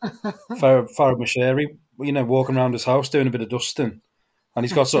image of Farhad Moshiri, walking around his house doing a bit of dusting. And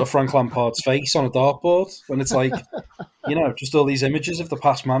he's got sort of Frank Lampard's face on a dartboard. And it's like, just all these images of the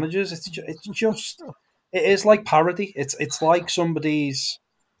past managers. It is like parody. It's like somebody's,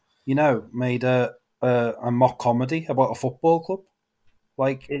 made a mock comedy about a football club.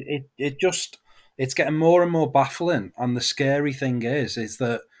 Like it's getting more and more baffling. And the scary thing is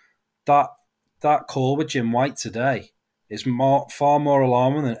that call with Jim White today is far more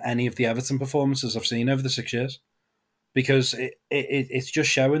alarming than any of the Everton performances I've seen over the 6 years, because it's just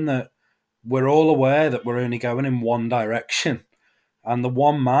showing that we're all aware that we're only going in one direction, and the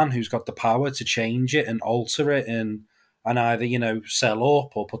one man who's got the power to change it and alter it and either sell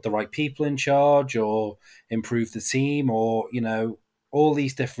up or put the right people in charge or improve the team or all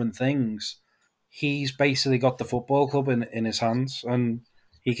these different things, he's basically got the football club in his hands and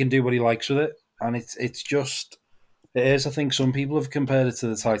he can do what he likes with it. And it is. I think some people have compared it to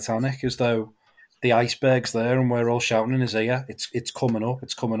the Titanic, as though the iceberg's there and we're all shouting in his ear, it's coming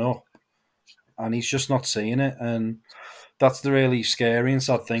up, and he's just not seeing it. And that's the really scary and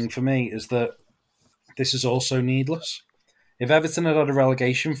sad thing for me, is that this is also needless. If Everton had a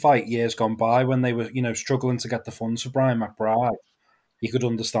relegation fight years gone by when they were, struggling to get the funds for Brian McBride, you could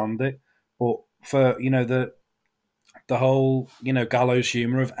understand it. But for the whole gallows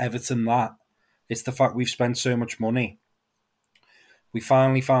humour of Everton, it's the fact we've spent so much money we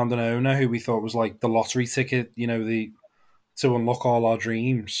finally found an owner who we thought was like the lottery ticket, to unlock all our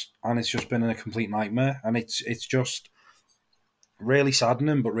dreams, and it's just been a complete nightmare. And it's just really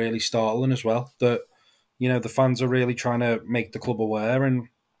saddening, but really startling as well that the fans are really trying to make the club aware, and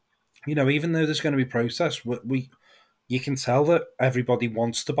even though there's going to be protests, you can tell that everybody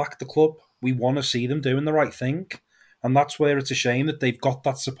wants to back the club. We want to see them doing the right thing, and that's where it's a shame that they've got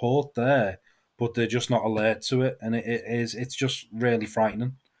that support there, but they're just not alert to it, and it's just really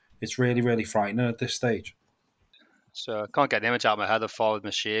frightening. It's really, really frightening at this stage. So I can't get the image out of my head of Farhad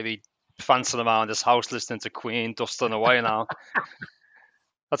Moshiri prancing around his house listening to Queen, dusting away now.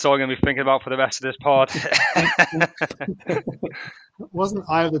 That's all I'm going to be thinking about for the rest of this pod. Wasn't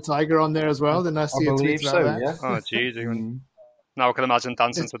Eye of the Tiger on there as well? Didn't I see a tweet about that? Yeah. Oh, jeez. Now I can imagine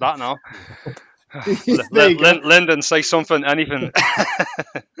dancing to that now. Lyndon, say something, anything.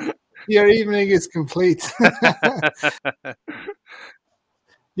 Your evening is complete.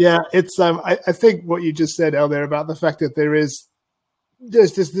 Yeah, it's. I think what you just said, El, there about the fact that there's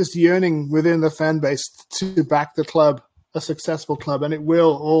this yearning within the fan base to back the club, a successful club, and it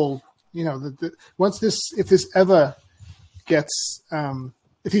will all. Once if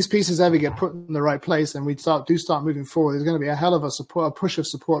these pieces ever get put in the right place, and we start moving forward, there's going to be a hell of a push of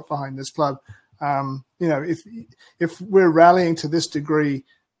support behind this club. If we're rallying to this degree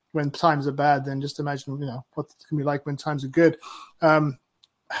when times are bad, then just imagine what it's going to be like when times are good.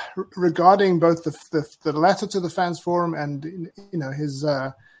 Regarding both the letter to the fans forum and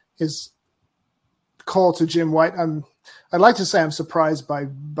his call to Jim White, I'd like to say I'm surprised by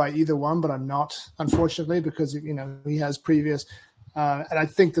either one, but I'm not, unfortunately, because he has previous, and I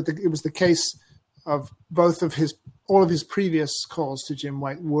think that it was the case of all of his previous calls to Jim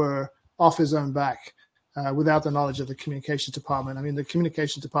White were off his own back, without the knowledge of the communications department. I mean, the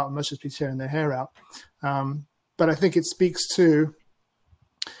communications department must just be tearing their hair out, but I think it speaks to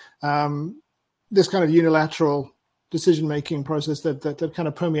this kind of unilateral decision-making process that kind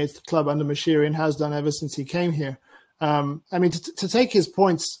of permeates the club under Moshiri and has done ever since he came here. To take his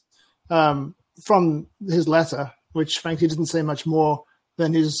points from his letter, which frankly didn't say much more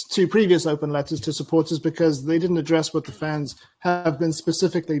than his two previous open letters to supporters because they didn't address what the fans have been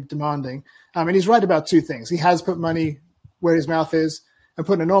specifically demanding. He's right about two things. He has put money where his mouth is and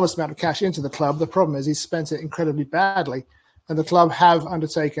put an enormous amount of cash into the club. The problem is he's spent it incredibly badly. And the club have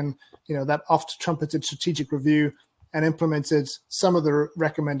undertaken, that oft-trumpeted strategic review and implemented some of the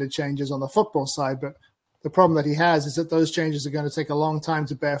recommended changes on the football side. But the problem that he has is that those changes are going to take a long time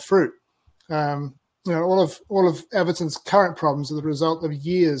to bear fruit. All of Everton's current problems are the result of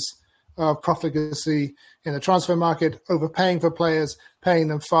years of profligacy in the transfer market, overpaying for players, paying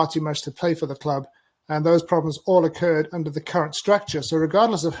them far too much to play for the club. And those problems all occurred under the current structure. So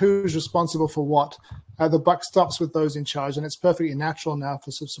regardless of who's responsible for what, the buck stops with those in charge. And it's perfectly natural now for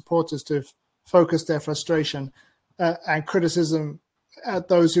some supporters to focus their frustration and criticism at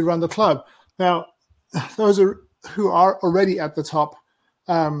those who run the club. Now, those who are already at the top,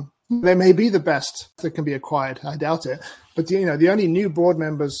 they may be the best that can be acquired. I doubt it. But the only new board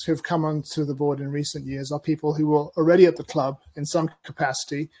members who've come onto the board in recent years are people who were already at the club in some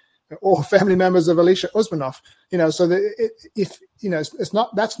capacity, or family members of Alisha Usmanov. So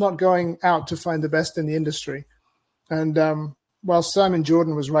that's not going out to find the best in the industry. And while Simon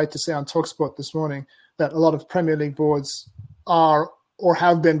Jordan was right to say on TalkSport this morning that a lot of Premier League boards are or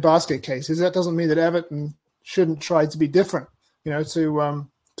have been basket cases, that doesn't mean that Everton shouldn't try to be different.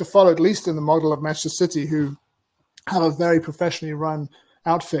 To follow at least in the model of Manchester City, who have a very professionally run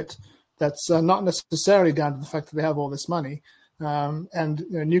outfit that's not necessarily down to the fact that they have all this money. And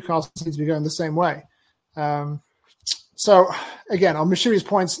Newcastle seems to be going the same way. So, again, on Moshiri's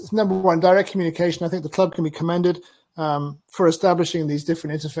points, number one, direct communication. I think the club can be commended for establishing these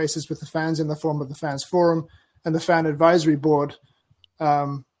different interfaces with the fans in the form of the fans forum and the fan advisory board.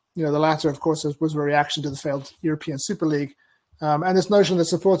 The latter, of course, was a reaction to the failed European Super League. And this notion that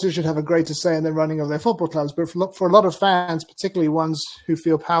supporters should have a greater say in the running of their football clubs. But for a lot of fans, particularly ones who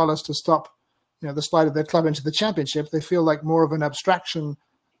feel powerless to stop the slide of their club into the championship, they feel like more of an abstraction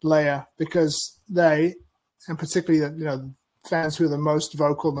layer because they, and particularly fans who are the most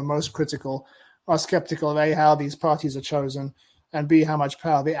vocal, the most critical, are skeptical of A, how these parties are chosen, and B, how much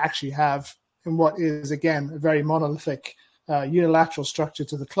power they actually have in what is, again, a very monolithic, unilateral structure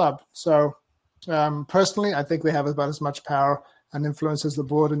to the club. So personally, I think they have about as much power and influence as the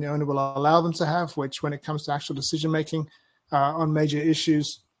board and the owner will allow them to have, which when it comes to actual decision-making on major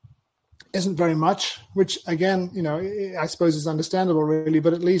issues isn't very much, which again, I suppose is understandable really,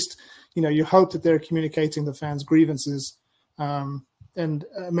 but at least, you hope that they're communicating the fans' grievances and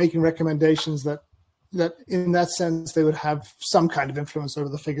making recommendations that, that in that sense they would have some kind of influence over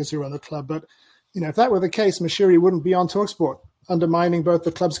the figures who run the club. But, if that were the case, Mashiri wouldn't be on TalkSport, undermining both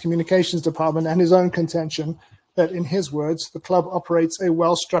the club's communications department and his own contention that, in his words, the club operates a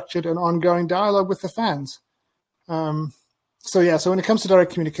well-structured and ongoing dialogue with the fans. So when it comes to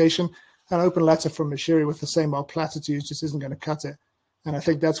direct communication, an open letter from Mashiri with the same old platitudes just isn't going to cut it. And I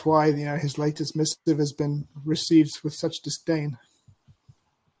think that's why, his latest missive has been received with such disdain.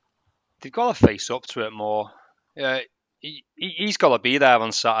 They've got to face up to it more. Yeah, he's got to be there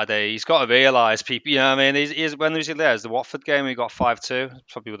on Saturday. He's got to realise people. When was he there? It was the Watford game. He got 5-2.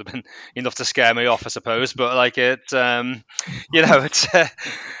 Probably would have been enough to scare me off, I suppose. But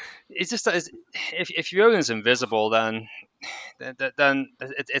it's just if your owner's invisible, then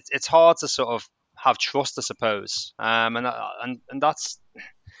it's hard to sort of have trust, I suppose. And that's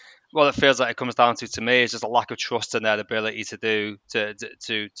what it feels like it comes down to me is just a lack of trust in their ability to do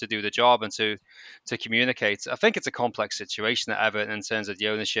the job and to communicate. I think it's a complex situation at Everton in terms of the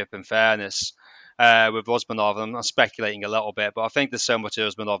ownership and fairness with Usmanov. I'm speculating a little bit, but I think there's so much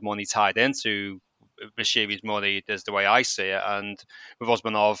Usmanov money tied into Bashiri's money is the way I see it, and with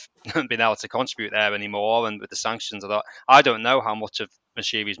Usmanov being able to contribute there anymore, and with the sanctions, I don't know how much of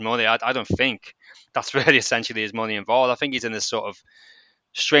Bashiri's money. I don't think that's really essentially his money involved. I think he's in this sort of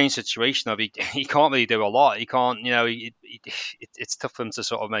strange situation of he can't really do a lot. He can't, it's tough for him to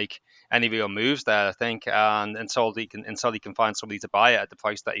sort of make any real moves there, I think, and until he can find somebody to buy it at the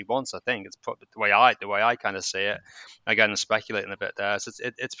price that he wants. I think it's the way I kind of see it. Again, I'm speculating a bit there, so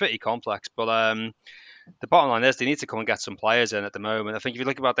it's pretty complex, but the bottom line is they need to come and get some players in at the moment. I think if you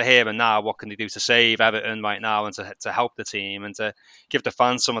look about the here and now, what can they do to save Everton right now and to help the team and to give the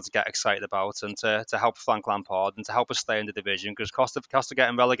fans someone to get excited about and to help Frank Lampard and to help us stay in the division, because cost of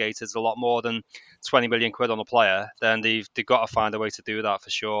getting relegated is a lot more than 20 million quid on a player. Then they've got to find a way to do that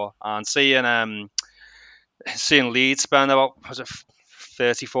for sure. And seeing Leeds spend about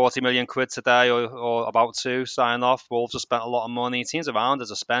 30-40 million quid today or about to sign off. Wolves have spent a lot of money. Teams around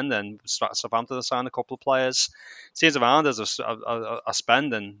us are spending. Southampton have signed a couple of players. Teams around us are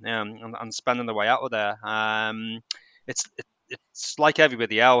spending and spending their way out of there. It's like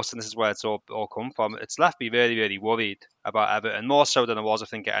everybody else, and this is where it's all come from. It's left me really, really worried about Everton, more so than I was, I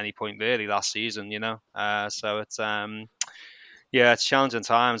think, at any point really last season, So it's it's challenging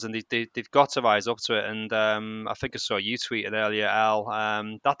times, and they've got to rise up to it. And I think I saw you tweeted earlier, Al,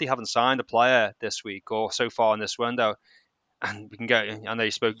 that they haven't signed a player this week or so far in this window. And we can get. I know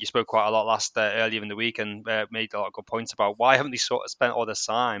you spoke quite a lot earlier in the week and made a lot of good points about why haven't they sort of spent all this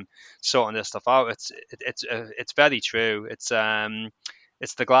time sorting this stuff out. It's very true. It's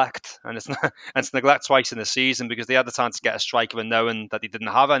neglect, and it's neglect twice in the season, because they had the time to get a striker and knowing that they didn't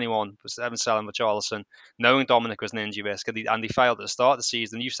have anyone, Evan Selling with Richarlison, knowing Dominic was an injury risk, and they failed at the start of the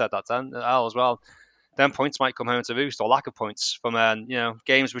season. You said that, Dan, Al, as well. Then points might come home to roost, or lack of points from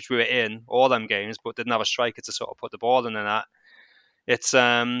games which we were in, all them games, but didn't have a striker to sort of put the ball in and that. It's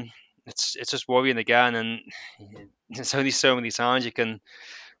just worrying again, and there's only so many times you can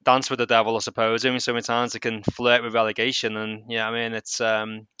dance with the devil, I suppose. Only so many times they can flirt with relegation, and it's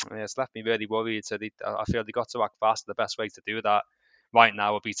left me really worried. So I feel they got to act fast. The best way to do that right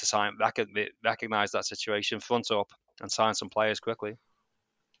now would be to recognise that situation, front up, and sign some players quickly.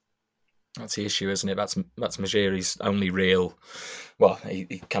 That's the issue, isn't it? That's Majiri's only real. Well,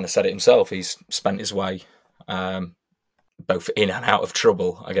 he kind of said it himself. He's spent his way both in and out of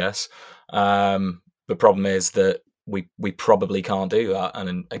trouble, I guess. The problem is that we probably can't do that,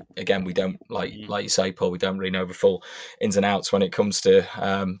 and again, we don't like you say, Paul. We don't really know the full ins and outs when it comes to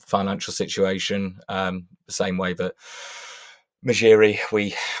financial situation. The same way that Majiri,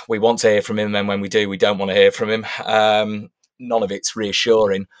 we want to hear from him, and when we do, we don't want to hear from him. None of it's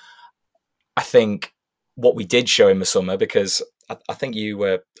reassuring. I think what we did show in the summer, because I think you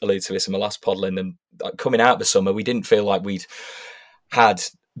alluded to this in the last pod, Lyndon, coming out of the summer, we didn't feel like we'd had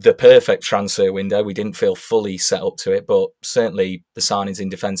the perfect transfer window. We didn't feel fully set up to it, but certainly the signings in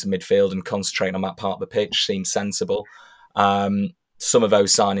defence and midfield and concentrating on that part of the pitch seemed sensible. Some of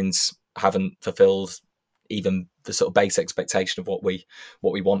those signings haven't fulfilled even the sort of base expectation of what we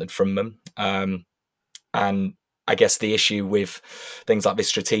wanted from them. And I guess the issue with things like this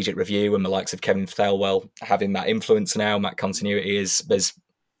strategic review and the likes of Kevin Thelwell having that influence now, and that continuity, is there's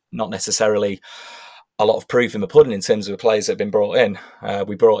not necessarily a lot of proof in the pudding in terms of the players that have been brought in.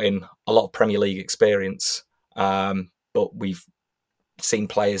 We brought in a lot of Premier League experience, but we've seen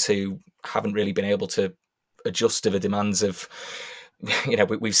players who haven't really been able to adjust to the demands of,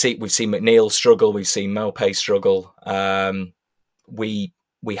 we've seen McNeil struggle, we've seen Maupay struggle. We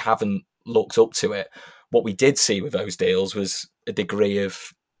haven't looked up to it. What we did see with those deals was a degree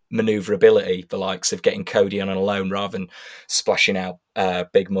of manoeuvrability, the likes of getting Cody on a loan rather than splashing out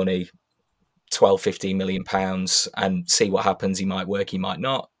big money, 12, 15 million pounds, and see what happens. He might work, he might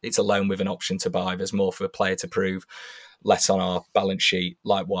not. It's a loan with an option to buy. There's more for a player to prove, less on our balance sheet.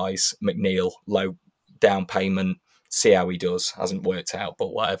 Likewise, McNeil, low down payment, see how he does. Hasn't worked out,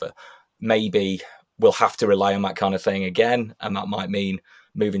 but whatever. Maybe we'll have to rely on that kind of thing again, and that might mean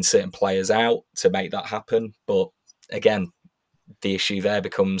moving certain players out to make that happen. But again, the issue there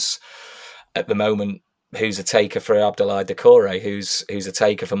becomes, at the moment, who's a taker for Abdoulaye Doucouré, who's a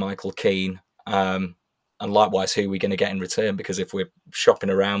taker for Michael Keane, and likewise, who are we going to get in return? Because if we're shopping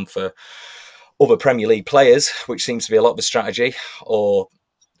around for other Premier League players, which seems to be a lot of the strategy, or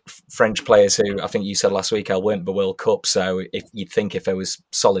French players who I think you said last week weren't the World Cup, so if you'd think if there was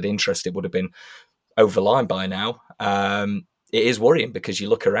solid interest, it would have been over the line by now. It is worrying because you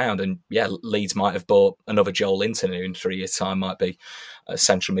look around and Leeds might have bought another Joel Linton, who in 3 years' time might be a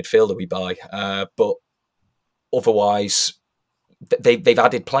central midfielder we buy. But otherwise, they've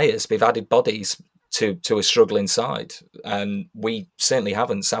added players, they've added bodies to a struggling side, and we certainly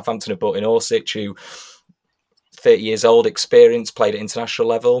haven't. Southampton have brought in Orsic, who 30 years old, experienced, played at international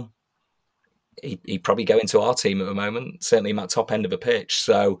level. He'd probably go into our team at the moment, certainly in that top end of the pitch.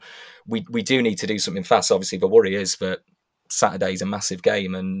 So we do need to do something fast. Obviously, the worry is that Saturday's a massive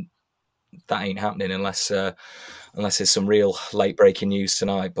game, and that ain't happening unless there's some real late breaking news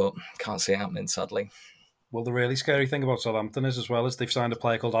tonight. But can't see it happening, sadly. Well, the really scary thing about Southampton is, as well, as they've signed a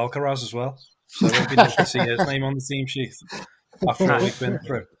player called Alcaraz as well. So we'll be lucky to see his name on the team sheet after what we've been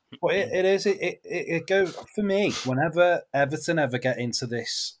through. But it goes, for me, whenever Everton ever get into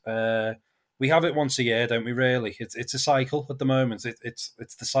this, we have it once a year, don't we, really? It's a cycle at the moment. It's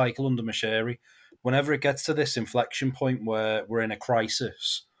the cycle under Moshiri. Whenever it gets to this inflection point where we're in a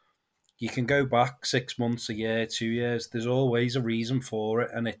crisis, you can go back 6 months, a year, 2 years. There's always a reason for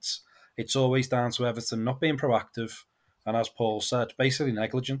it, and it's always down to Everton not being proactive, and as Paul said, basically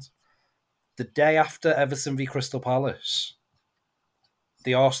negligent. The day after Everton v Crystal Palace,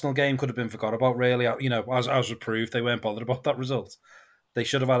 the Arsenal game could have been forgot about, really. As was proved, they weren't bothered about that result. They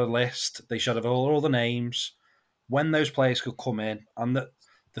should have had a list. They should have all the names when those players could come in. And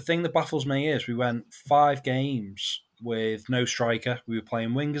the thing that baffles me is we went 5 games with no striker. We were playing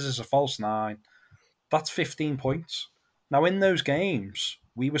wingers as a false 9. That's 15 points. Now, in those games,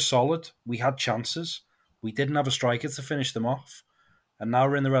 we were solid. We had chances. We didn't have a striker to finish them off. And now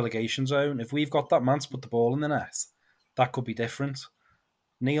we're in the relegation zone. If we've got that man to put the ball in the net, that could be different.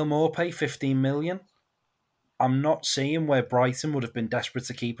 Neil Maupay, 15 million. I'm not seeing where Brighton would have been desperate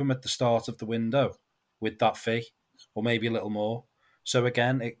to keep him at the start of the window with that fee, or maybe a little more. So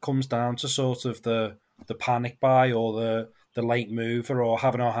again, it comes down to sort of the panic buy or the late mover or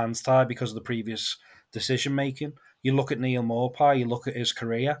having our hands tied because of the previous decision making. You look at Neil Maupay, you look at his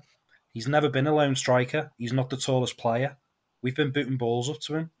career. He's never been a lone striker. He's not the tallest player. We've been booting balls up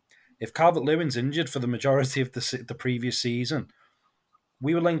to him. If Calvert-Lewin's injured for the majority of the previous season,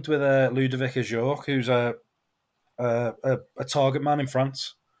 we were linked with Ludovic Ajorc, who's a target man in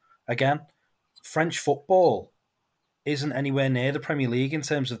France. Again, French football isn't anywhere near the Premier League in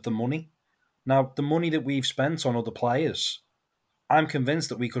terms of the money. Now, the money that we've spent on other players, I'm convinced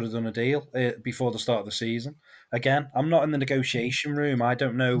that we could have done a deal before the start of the season. Again, I'm not in the negotiation room. I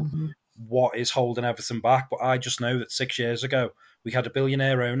don't know what is holding Everton back, but I just know that 6 years ago, we had a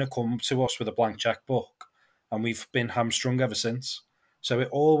billionaire owner come to us with a blank checkbook, and we've been hamstrung ever since. So it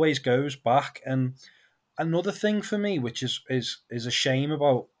always goes back. And another thing for me, which is a shame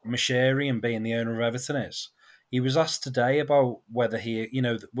about Moshiri and being the owner of Everton, is he was asked today about whether he,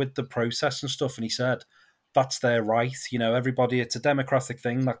 with the process and stuff, and he said that's their right. Everybody, it's a democratic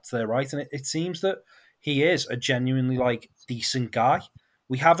thing, that's their right. And it seems that he is a genuinely decent guy.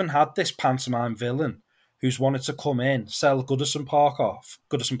 We haven't had this pantomime villain who's wanted to come in, sell Goodison Park off,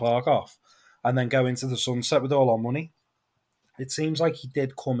 and then go into the sunset with all our money. It seems like he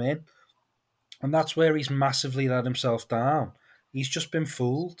did come in, and that's where he's massively let himself down. He's just been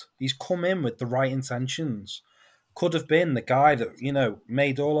fooled. He's come in with the right intentions. Could have been the guy that,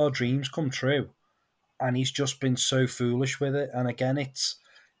 made all our dreams come true. And he's just been so foolish with it. And again, it's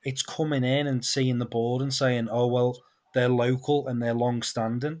coming in and seeing the board and saying, oh, well, they're local and they're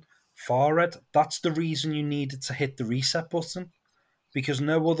long-standing. Farhad, that's the reason you needed to hit the reset button, because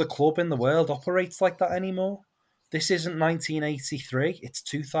no other club in the world operates like that anymore. This isn't 1983, it's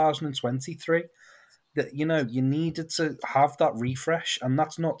 2023. That you needed to have that refresh, and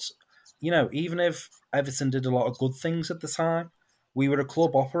that's not, even if Everton did a lot of good things at the time, we were a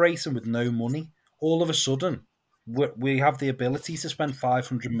club operating with no money. All of a sudden, we have the ability to spend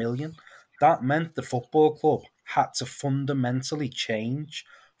 500 million. That meant the football club had to fundamentally change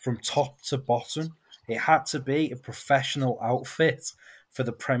from top to bottom. It had to be a professional outfit for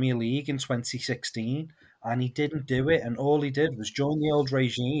the Premier League in 2016, and he didn't do it. And all he did was join the old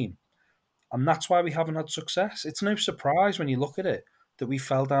regime. And that's why we haven't had success. It's no surprise when you look at it that we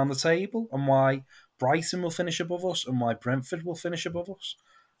fell down the table and why Brighton will finish above us and why Brentford will finish above us.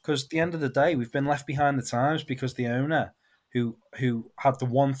 Because at the end of the day, we've been left behind the times because the owner, who had the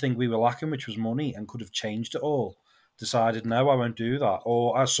one thing we were lacking, which was money, and could have changed it all, decided, no, I won't do that.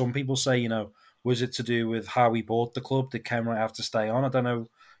 Or as some people say, was it to do with how we bought the club? Did Kenwright have to stay on? I don't know,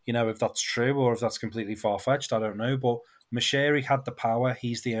 if that's true or if that's completely far-fetched. I don't know. But Moshiri had the power.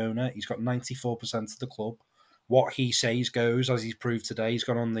 He's the owner. He's got 94% of the club. What he says goes, as he's proved today. He's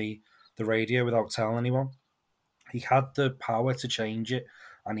gone on the radio without telling anyone. He had the power to change it,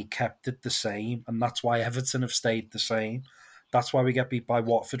 and he kept it the same. And that's why Everton have stayed the same. That's why we get beat by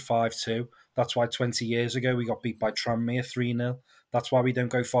Watford 5-2. That's why 20 years ago we got beat by Tranmere 3-0. That's why we don't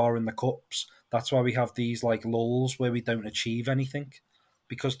go far in the cups. That's why we have these lulls where we don't achieve anything.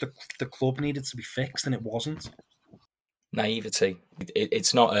 Because the club needed to be fixed and it wasn't. Naivety.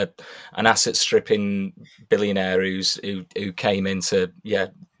 It's not an asset stripping billionaire who came in to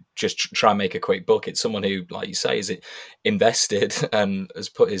just try and make a quick buck. It's someone who, like you say, is invested and has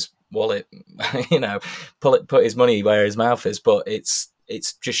put his wallet, put his money where his mouth is. But it's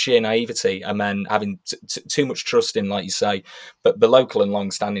just sheer naivety, and then having too much trust in, like you say. But the local and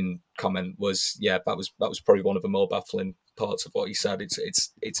long-standing comment was, that was probably one of the more baffling parts of what he said.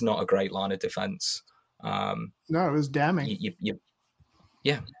 It's not a great line of defence. No, it was damning.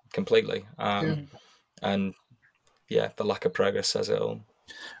 Completely. And the lack of progress says it all.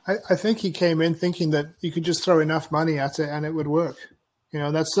 I think he came in thinking that you could just throw enough money at it and it would work.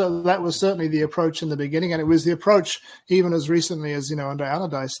 That was certainly the approach in the beginning, and it was the approach even as recently as under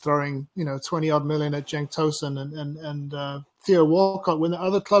Allardyce throwing 20 odd million at Cenk Tosun and Theo Walcott when the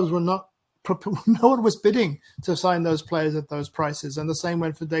other clubs were not. No one was bidding to sign those players at those prices, and the same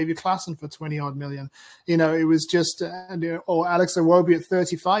went for David Klaassen for 20 odd million. It was just or Alex Iwobi at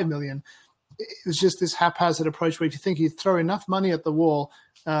 35 million. It was just this haphazard approach where if you think you throw enough money at the wall,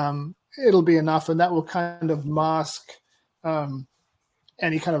 it'll be enough, and that will kind of mask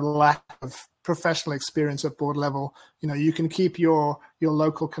any kind of lack of professional experience at board level. You can keep your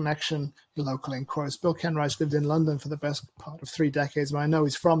local connection, your local in quotes. Bill Kenwright lived in London for the best part of 3 decades. I know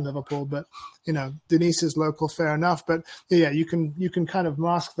he's from Liverpool, but Denise is local, fair enough. But you can kind of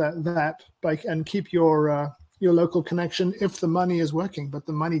mask that by and keep your local connection if the money is working. But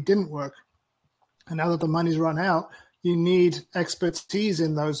the money didn't work, and now that the money's run out, you need expertise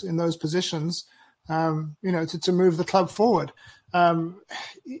in those positions, to move the club forward.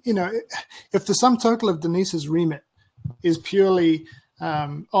 If the sum total of Denise's remit is purely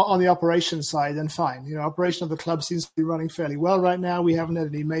on the operations side, then fine. Operation of the club seems to be running fairly well right now. We haven't had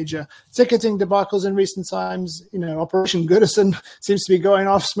any major ticketing debacles in recent times. Operation Goodison seems to be going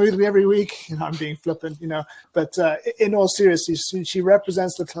off smoothly every week. I'm being flippant, but in all seriousness, she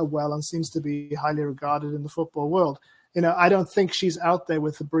represents the club well and seems to be highly regarded in the football world. I don't think she's out there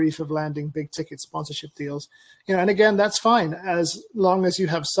with the brief of landing big ticket sponsorship deals. And again, that's fine as long as you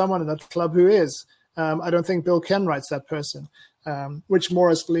have someone in that club who is. I don't think Bill Kenwright's that person, which more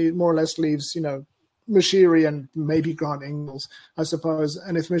or less leaves, Moshiri and maybe Grant Ingles, I suppose.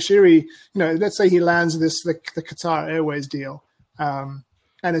 And if Moshiri, let's say he lands the Qatar Airways deal, and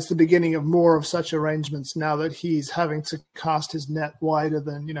it's the beginning of more of such arrangements now that he's having to cast his net wider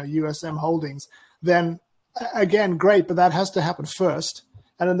than, USM Holdings, then again, great, but that has to happen first.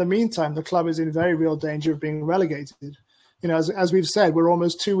 And in the meantime, the club is in very real danger of being relegated. As we've said, we're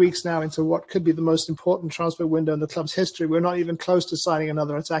almost 2 weeks now into what could be the most important transfer window in the club's history. We're not even close to signing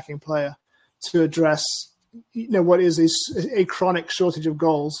another attacking player to address, what is a chronic shortage of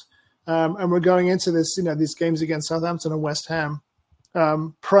goals. And we're going into this, these games against Southampton and West Ham,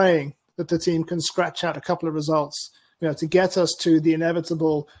 praying that the team can scratch out a couple of results, to get us to the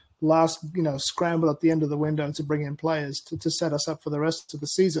inevitable last, scramble at the end of the window to bring in players to set us up for the rest of the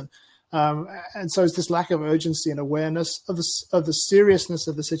season. And so it's this lack of urgency and awareness of the seriousness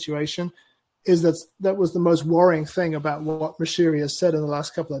of the situation that was the most worrying thing about what Moshiri has said in the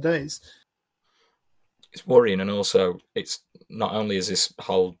last couple of days. It's worrying, and also it's not only is this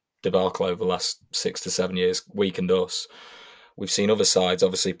whole debacle over the last 6 to 7 years weakened us, we've seen other sides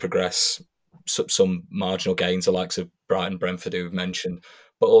obviously progress some marginal gains, the likes of Brighton, Brentford, who we've mentioned,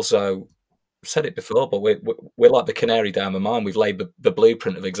 but also said it before, but we're like the canary down the mine. We've laid the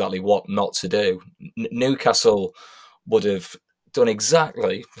blueprint of exactly what not to do. Newcastle would have done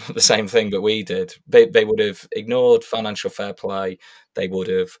exactly the same thing that we did. They would have ignored financial fair play. They would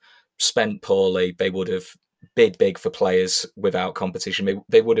have spent poorly. They would have bid big for players without competition.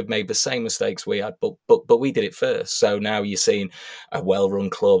 They would have made the same mistakes we had, but we did it first. So now you're seeing a well-run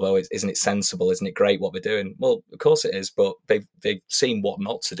club. Oh, isn't it sensible? Isn't it great what we're doing? Well, of course it is, but they've seen what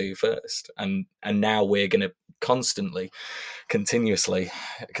not to do first, and now we're going to consistently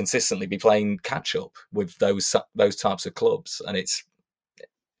be playing catch up with those types of clubs, and it's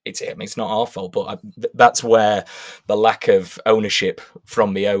not our fault, but that's where the lack of ownership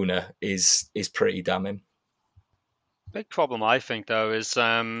from the owner is pretty damning. Big problem, I think, though, is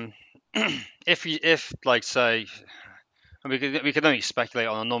if like say, and we could only speculate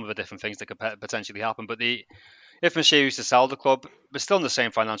on a number of different things that could potentially happen, but if Moshiri was to sell the club, we're still in the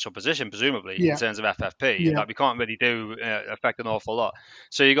same financial position, presumably, in terms of FFP, and that we can't really do affect an awful lot.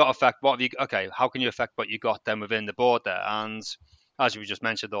 So you got to affect how can you affect what you got then within the board there? And as we just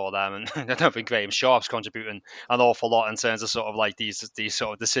mentioned, all them, and I don't think Graham Sharp's contributing an awful lot in terms of sort of like these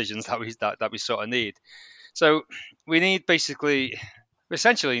sort of decisions that we sort of need. So we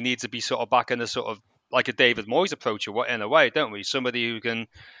essentially need to be sort of back in a sort of like a David Moyes approach in a way, don't we? Somebody who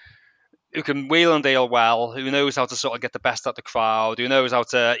can wheel and deal well, who knows how to sort of get the best out the crowd, who knows how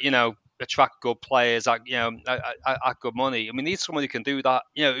to, attract good players at good money. And we need someone who can do that,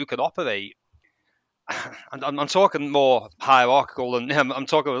 who can operate. And I'm talking more hierarchical, and I'm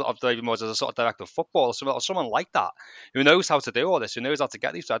talking of David Moyes as a sort of director of football, or someone like that, who knows how to do all this, who knows how to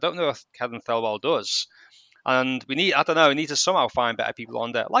get these. I don't know if Kevin Thelwell does. And we need to somehow find better people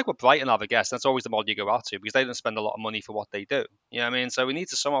on there. Like what Brighton have, I guess. That's always the model you go out to, because they don't spend a lot of money for what they do. You know what I mean? So we need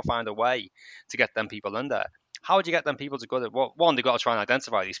to somehow find a way to get them people in there. How would you get them people to go there? Well, one, they've got to try and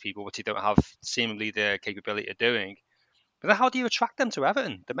identify these people, which you don't have seemingly the capability of doing. But then how do you attract them to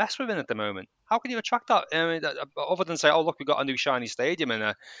Everton? The mess we're in at the moment. How can you attract that? I mean, other than say, oh, look, we've got a new shiny stadium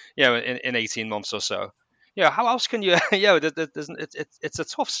in 18 months or so. How else can you? It's a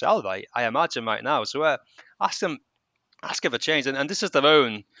tough sell, right? I imagine right now. So ask them for change, and this is their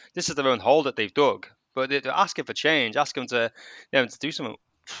own hole that they've dug. But they're asking for change, ask them to do something.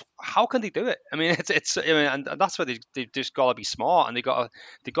 How can they do it? I mean, and that's where they've just got to be smart, and they got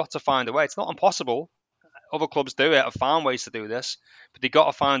to find a way. It's not impossible. Other clubs do it. Have found ways to do this, but they got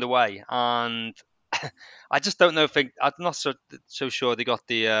to find a way. And I just don't know. I'm not so sure they got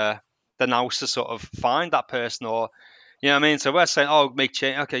the nous to sort of find that person, or you know what I mean. So we're saying, oh, make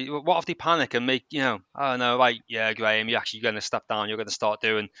change. Okay, what if they panic and make I don't know, right? Yeah, Graham, you're actually going to step down. You're going to start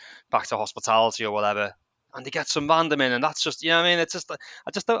doing back to hospitality or whatever. And they get some random in, and that's just I mean. It's just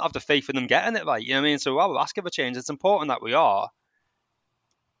I just don't have the faith in them getting it right. You know what I mean? So we're asking for change. It's important that we are.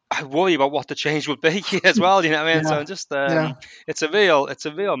 I worry about what the change would be as well. You know what I mean? So just it's a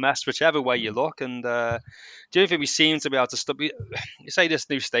real mess whichever way you look. And the only thing we seem to be able to stop. You say this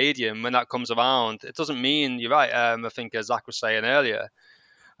new stadium, when that comes around, it doesn't mean you're right. I think as Zach was saying earlier,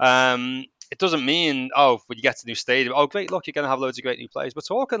 it doesn't mean when you get to the new stadium, oh great, look, you're going to have loads of great new players. We're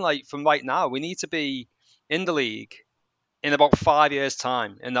talking like from right now, we need to be in the league in about 5 years'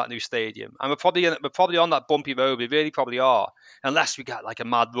 time in that new stadium, and we're probably on that bumpy road. We really probably are, unless we get like a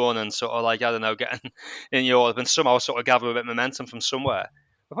mad run and sort of like I don't know, getting in Europe and somehow sort of gather a bit of momentum from somewhere.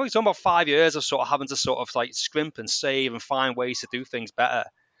 We're probably talking about 5 years of sort of having to sort of like scrimp and save and find ways to do things better,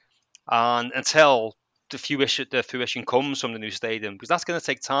 and until the fruition comes from the new stadium, because that's going to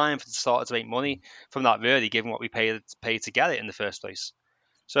take time for the starter to make money from that. Really, given what we paid to get it in the first place.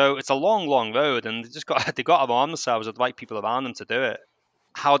 So it's a long, long road, and they've got to arm themselves with the right people around them to do it.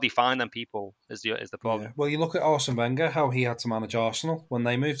 How they find them people is the problem. Yeah. Well, you look at Arsene Wenger, how he had to manage Arsenal when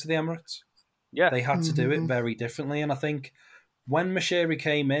they moved to the Emirates. Yeah, they had to do it very differently, and I think when Moshiri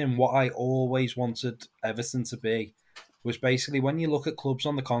came in, what I always wanted Everton to be was basically when you look at clubs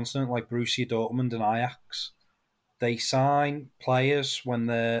on the continent like Borussia Dortmund and Ajax, they sign players when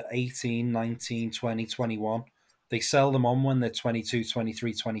they're 18, 19, 20, 21. They sell them on when they're 22,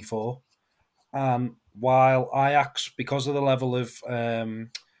 23, 24. And while Ajax, because of the level of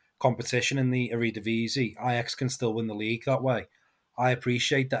competition in the Eredivisie, Ajax can still win the league that way. I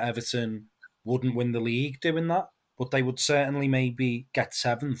appreciate that Everton wouldn't win the league doing that, but they would certainly maybe get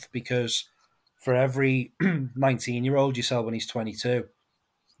 7th, because for every 19-year-old you sell when he's 22,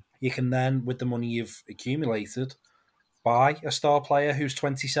 you can then, with the money you've accumulated, buy a star player who's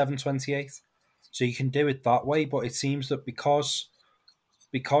 27, 28. So you can do it that way, but it seems that because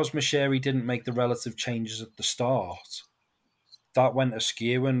Moshiri didn't make the relative changes at the start, that went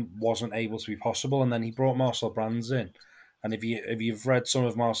askew and wasn't able to be possible. And then he brought Marcel Brands in, and if you've read some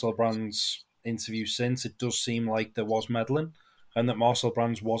of Marcel Brands' interviews since, it does seem like there was meddling, and that Marcel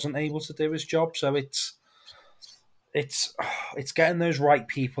Brands wasn't able to do his job. So it's getting those right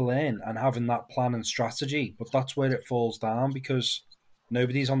people in and having that plan and strategy, but that's where it falls down, because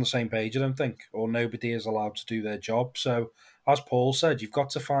Nobody's on the same page, I don't think, or nobody is allowed to do their job. So, as Paul said, you've got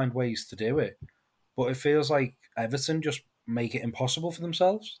to find ways to do it. But it feels like Everton just make it impossible for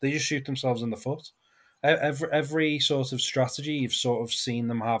themselves. They just shoot themselves in the foot. Every sort of strategy you've sort of seen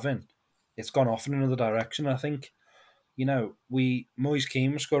them having, it's gone off in another direction. I think, Moise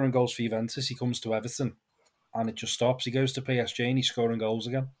Kean was scoring goals for Juventus. He comes to Everton, and it just stops. He goes to PSG, and he's scoring goals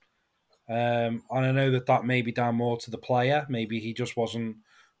again. And I know that may be down more to the player. Maybe he just wasn't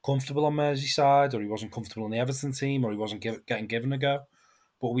comfortable on Merseyside, or he wasn't comfortable in the Everton team, or he wasn't getting given a go.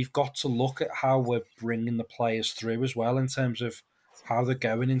 But we've got to look at how we're bringing the players through as well in terms of how they're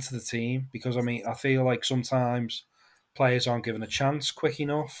going into the team. Because, I feel like sometimes players aren't given a chance quick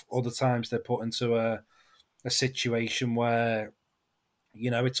enough. Other times they're put into a situation where,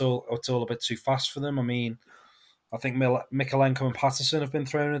 it's all a bit too fast for them. I think Mikalenko and Patterson have been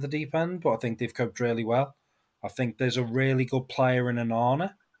thrown at the deep end, but I think they've coped really well. I think there's a really good player in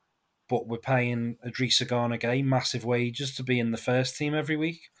Onana, but we're paying Idrissa Gana Gueye massive wages to be in the first team every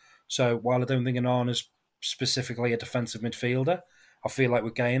week. So while I don't think Onana's specifically a defensive midfielder, I feel like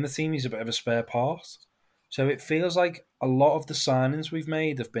with Gueye in the team, he's a bit of a spare part. So it feels like a lot of the signings we've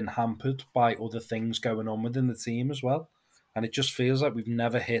made have been hampered by other things going on within the team as well. And it just feels like we've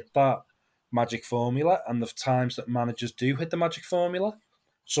never hit that magic formula, and the times that managers do hit the magic formula,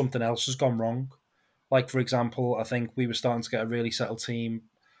 something else has gone wrong. Like, for example, I think we were starting to get a really settled team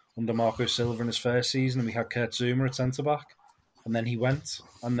under Marco Silva in his first season, and we had Kurt Zouma at centre-back, and then he went,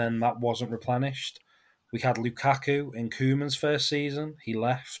 and then that wasn't replenished. We had Lukaku in Koeman's first season, he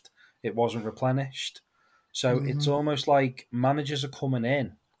left, it wasn't replenished. So it's almost like managers are coming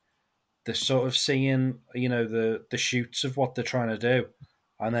in, they're sort of seeing, the shoots of what they're trying to do,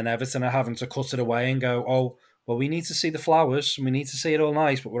 and then Everton are having to cut it away and go, oh, well, we need to see the flowers, and we need to see it all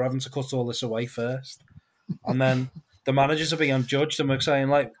nice, but we're having to cut all this away first. And then the managers are being judged, and we're saying,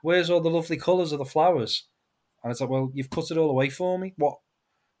 like, where's all the lovely colours of the flowers? And it's like, well, you've cut it all away for me. What?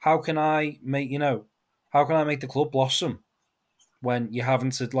 How can I make the club blossom when you're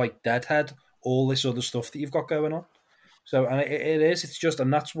having to, like, deadhead all this other stuff that you've got going on? So, and it's just,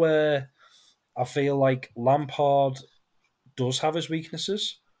 and that's where I feel like Lampard does have his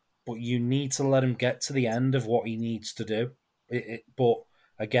weaknesses, but you need to let him get to the end of what he needs to do. But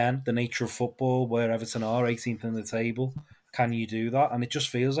again, the nature of football, where Everton are 18th in the table, can you do that? And it just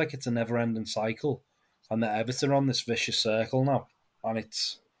feels like it's a never-ending cycle, and that Everton are on this vicious circle now, and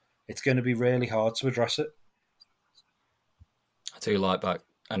it's going to be really hard to address it. I do like that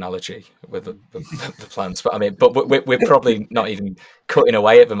analogy with the plants, but we're probably not even cutting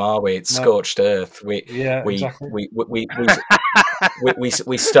away at them, are we? It's scorched earth. Exactly.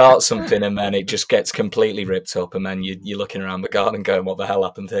 We start something and then it just gets completely ripped up, and then you're looking around the garden going, "What the hell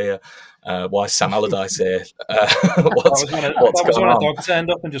happened here? Why is Sam Allardyce here? What's going on?" A dog turned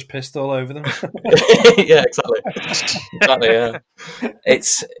up and just pissed all over them. Yeah, exactly. Yeah,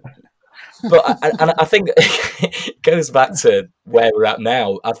 But I think it goes back to where we're at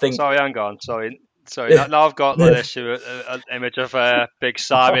now. I think. Sorry, hang on. Sorry. Now I've got an issue, an image of Big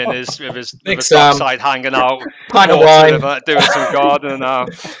Sam with his backside hanging out, pint of wine, doing some gardening now.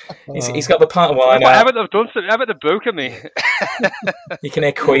 He's got the pint of wine. Everton have done something. Everton have broken me. You can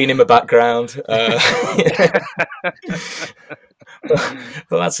hear Queen in the background.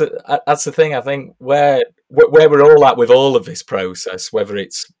 But that's the thing. I think where we're all at with all of this process, whether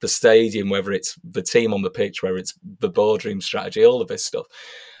it's the stadium, whether it's the team on the pitch, whether it's the boardroom strategy, all of this stuff.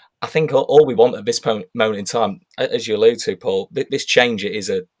 I think all we want at this moment in time, as you allude to, Paul, this change it's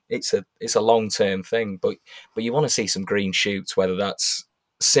a long-term thing, but you want to see some green shoots, whether that's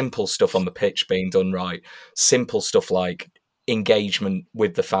simple stuff on the pitch being done right, simple stuff like engagement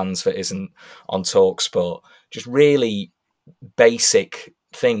with the fans that isn't on TalkSport, just really basic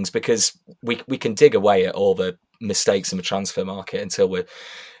things, because we can dig away at all the mistakes in the transfer market until we're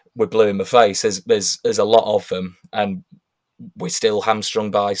blue in the face. There's a lot of them, and we're still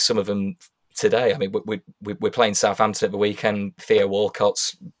hamstrung by some of them today. I mean, we're playing Southampton at the weekend. Theo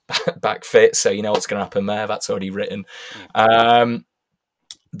Walcott's back fit, so you know what's going to happen there. That's already written.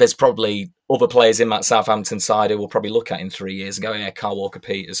 There's probably other players in that Southampton side who will probably look at in 3 years and go, "Yeah, Kyle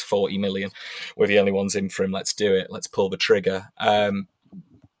Walker-Peters, 40 million. We're the only ones in for him. Let's do it. Let's pull the trigger."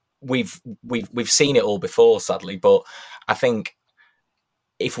 We've seen it all before, sadly, but I think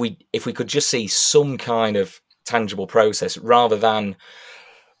if we could just see some kind of tangible process rather than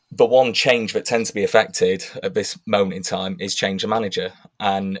the one change that tends to be affected at this moment in time is change the manager.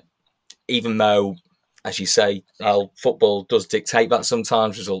 And even though, as you say, football does dictate that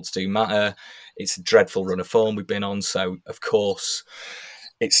sometimes, results do matter. It's a dreadful run of form we've been on, so of course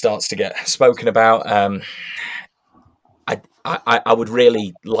it starts to get spoken about. I would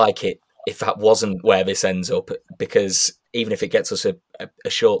really like it if that wasn't where this ends up, because even if it gets us a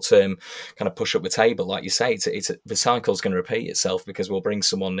short-term kind of push up the table, like you say, the cycle's going to repeat itself, because we'll bring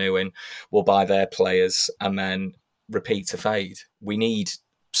someone new in, we'll buy their players, and then repeat to fade. We need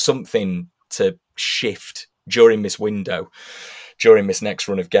something to shift during this window, during this next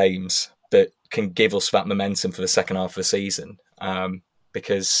run of games, that can give us that momentum for the second half of the season.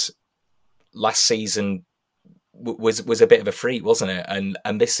 Because last season was a bit of a freak, wasn't it?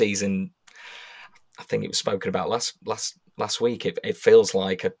 And this season, I think it was spoken about last week. It feels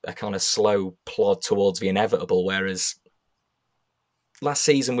like a kind of slow plod towards the inevitable, whereas last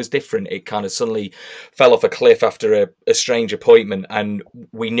season was different. It kind of suddenly fell off a cliff after a strange appointment, and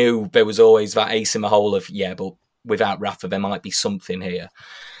we knew there was always that ace in the hole of, but without Rafa, there might be something here.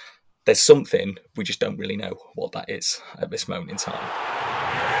 There's something, we just don't really know what that is at this moment in time.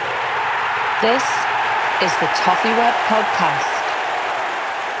 This is the Toffee Web Podcast.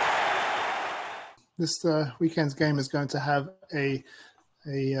 This weekend's game is going to have a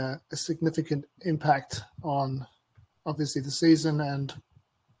significant impact on, obviously, the season and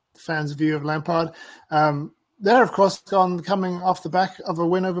fans' view of Lampard. They're, of course, coming off the back of a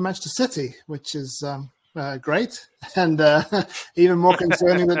win over Manchester City, which is great, and even more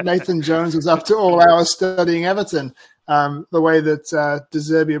concerning that Nathan Jones was up to all hours studying Everton, the way that De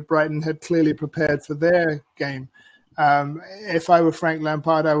Zerbi at Brighton had clearly prepared for their game. If I were Frank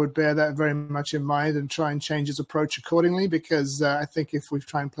Lampard, I would bear that very much in mind and try and change his approach accordingly, because I think if we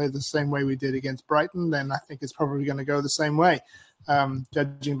try and play the same way we did against Brighton, then I think it's probably going to go the same way,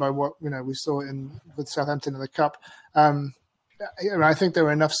 judging by what we saw with Southampton in the Cup. I think there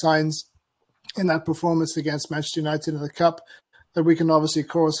were enough signs in that performance against Manchester United in the Cup that we can obviously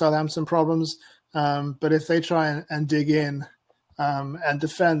cause Southampton problems. But if they try and dig in and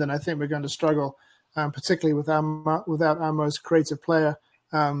defend, then I think we're going to struggle, particularly without our most creative player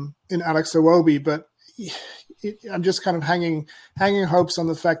in Alex Iwobi. But I'm just kind of hanging hopes on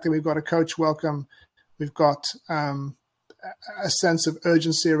the fact that we've got a coach welcome. We've got a sense of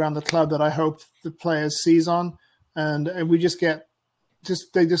urgency around the club that I hope the players seize on. And we just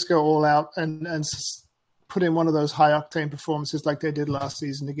they just go all out and put in one of those high octane performances like they did last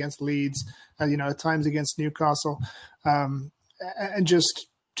season against Leeds, at times against Newcastle, and just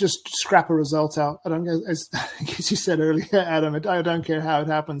scrap a result out. I don't, as you said earlier, Adam, I don't care how it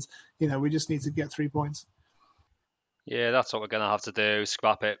happens. We just need to get 3 points. Yeah, that's what we're going to have to do.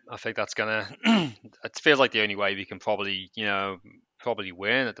 Scrap it. I think that's going to. It feels like the only way we can probably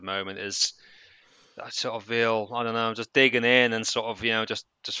win at the moment is that sort of real, I don't know, just digging in and sort of,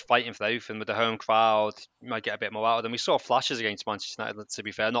 just fighting for everything with the home crowd. You might get a bit more out of them. We saw flashes against Manchester United, to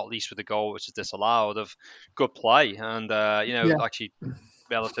be fair, not least with the goal, which is disallowed, of good play and, actually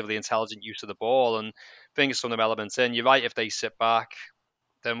relatively intelligent use of the ball and bringing some of them elements in. You're right, if they sit back,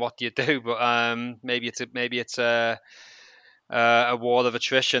 then what do you do? But maybe it's a war of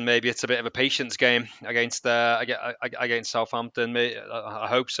attrition. Maybe it's a bit of a patience game against Southampton. I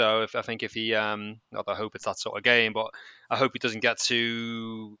hope so. I think if he, not I hope it's that sort of game, but I hope he doesn't get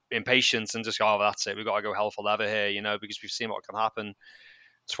too impatient and just go, that's it, we've got to go hell for leather here, because we've seen what can happen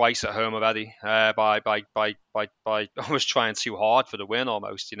twice at home already by almost trying too hard for the win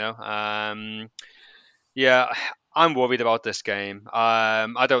almost. Yeah, I'm worried about this game.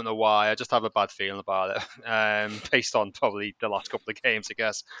 I don't know why. I just have a bad feeling about it, based on probably the last couple of games, I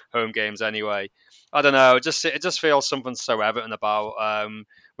guess, home games anyway. I don't know. It just feels something so Everton about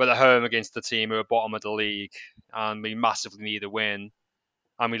we're at home against the team who are bottom of the league, and we massively need a win,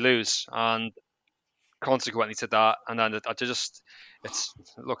 and we lose, and consequently to that, and then it's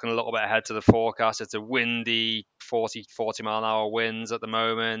looking a little bit ahead to the forecast. It's a windy 40 mile an hour winds at the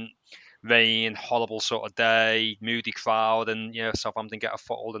moment. Rain, horrible sort of day, moody crowd, and Southampton get a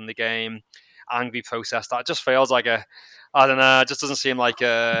foothold in the game. Angry protest. That just feels like I don't know. It just doesn't seem like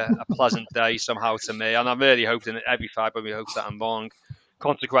a pleasant day somehow to me. And I'm really hoping that every fiber of me hopes that I'm wrong.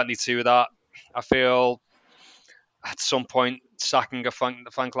 Consequently to that, I feel at some point sacking of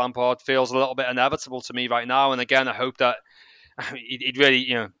Frank Lampard feels a little bit inevitable to me right now. And again, I hope that he'd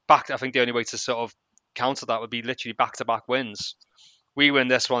really, back. I think the only way to sort of counter that would be literally back-to-back wins. We win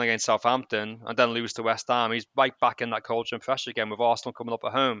this one against Southampton and then lose to West Ham. He's right back in that culture and pressure again with Arsenal coming up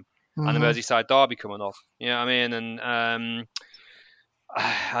at home and the Merseyside derby coming up. You know what I mean? And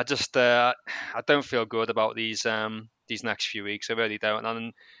I just I don't feel good about these next few weeks. I really don't.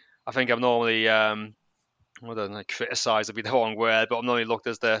 And I think I've normally criticised would be the wrong word, but I'm normally looked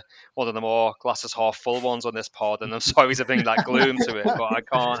as one of the more glasses half full ones on this pod, and I'm sorry to bring that gloom to it, but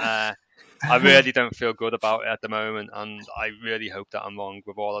I I really don't feel good about it at the moment, and I really hope that I'm wrong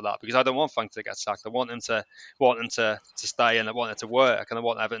with all of that, because I don't want Frank to get sacked. I want him to stay, and I want it to work, and I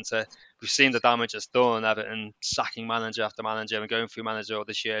want Everton to. We've seen the damage it's done. Everton sacking manager after manager and going through manager all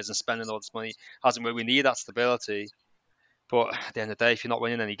this years and spending all this money hasn't really. We need that stability. But at the end of the day, if you're not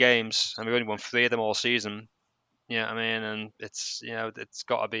winning any games, and we've only won 3 of them all season, you know what I mean, and it's it's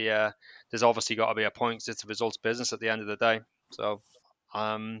got to be there's obviously got to be a point. It's a results business at the end of the day. So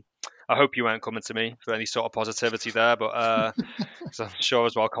I hope you weren't coming to me for any sort of positivity there, but because I'm sure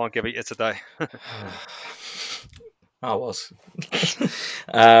as well can't give it you today. I was.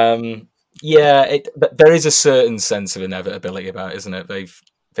 But there is a certain sense of inevitability about it, isn't it?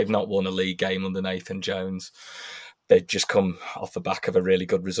 They've not won a league game under Nathan Jones. They've just come off the back of a really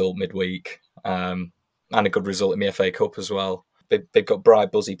good result midweek, and a good result in the FA Cup as well. They've got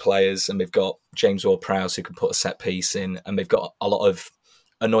bright, buzzy players, and they've got James Ward-Prowse who can put a set piece in, and they've got a lot of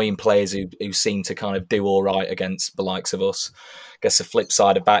annoying players who seem to kind of do all right against the likes of us. I guess the flip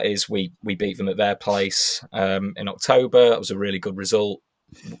side of that is we beat them at their place in October. That was a really good result.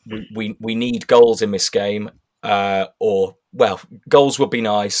 We need goals in this game, goals would be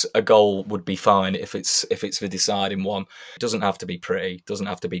nice. A goal would be fine if it's the deciding one. It doesn't have to be pretty. Doesn't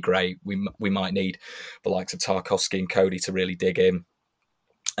have to be great. We might need the likes of Tarkowski and Cody to really dig in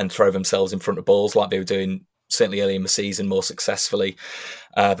and throw themselves in front of balls like they were doing certainly early in the season more successfully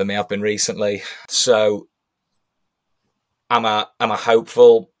than they have been recently. So am I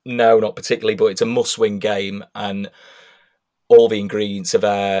hopeful? No, not particularly, but it's a must-win game, and all the ingredients are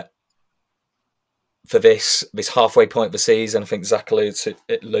there for this halfway point of the season. I think Zach alluded to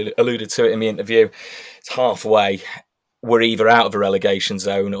it in the interview. It's halfway. We're either out of a relegation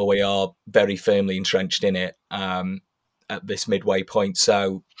zone or we are very firmly entrenched in it at this midway point.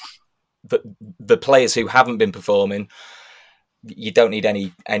 So the players who haven't been performing, you don't need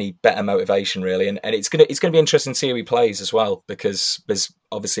any better motivation really, and it's gonna be interesting to see who he plays as well, because there's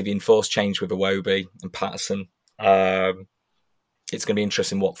obviously the enforced change with Iwobi and Patterson. It's going to be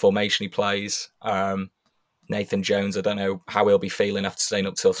interesting what formation he plays. Nathan Jones, I don't know how he'll be feeling after staying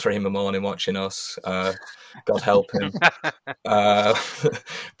up till 3 a.m. watching us. God help him.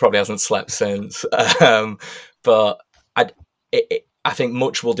 Probably hasn't slept since. But I think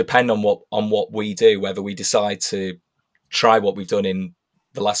much will depend on what we do, whether we decide to try what we've done in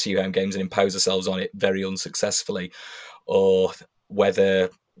the last few home games and impose ourselves on it very unsuccessfully, or whether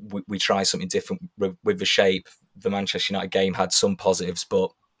we try something different with the shape. The Manchester United game had some positives,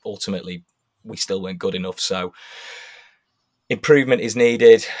 but ultimately we still weren't good enough. So improvement is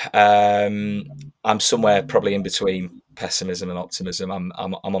needed. I'm somewhere probably in between pessimism and optimism. I'm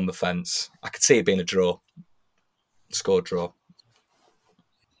on the fence. I could see it being a score draw.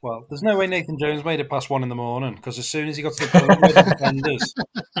 Well, there's no way Nathan Jones made it past 1 a.m, because as soon as he got to the point where the defenders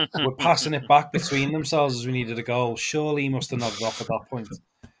were passing it back between themselves as we needed a goal, surely he must have nodded off at that point.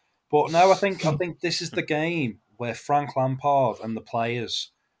 But no, I think this is the game where Frank Lampard and the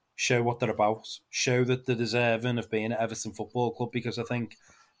players show what they're about, show that they're deserving of being at Everton Football Club, because I think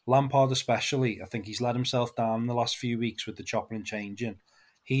Lampard especially, I think he's let himself down in the last few weeks with the chopping and changing.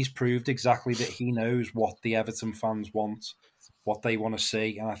 He's proved exactly that he knows what the Everton fans want, what they want to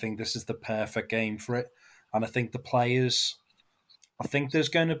see, and I think this is the perfect game for it. And I think the players, I think there's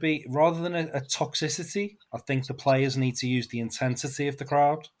going to be, rather than a toxicity, I think the players need to use the intensity of the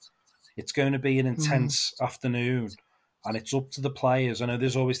crowd. It's going to be an intense afternoon, and it's up to the players. I know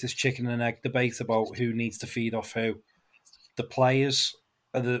there's always this chicken and egg debate about who needs to feed off who. The players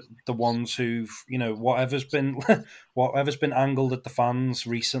are the ones who've, whatever's been angled at the fans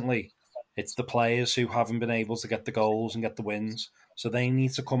recently, it's the players who haven't been able to get the goals and get the wins. So they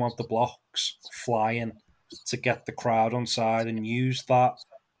need to come out the blocks flying to get the crowd on side and use that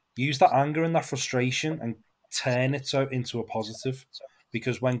anger and that frustration and turn it into a positive.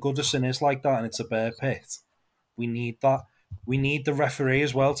 Because when Goodison is like that and it's a bear pit, we need that. We need the referee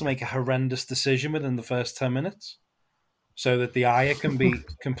as well to make a horrendous decision within the first 10 minutes so that the ire can be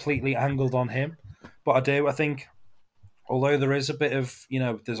completely angled on him. But I think, although there is a bit of,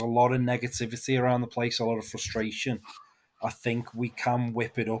 there's a lot of negativity around the place, a lot of frustration, I think we can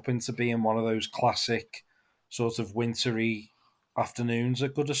whip it up into being one of those classic sort of wintry afternoons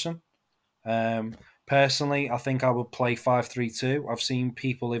at Goodison. Personally, I think I would play 5-3-2. I've seen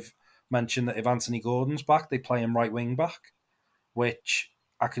people have mentioned that if Anthony Gordon's back, they play him right wing back, which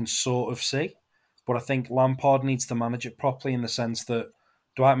I can sort of see. But I think Lampard needs to manage it properly in the sense that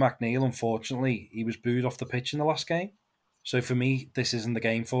Dwight McNeil, unfortunately, he was booed off the pitch in the last game. So for me, this isn't the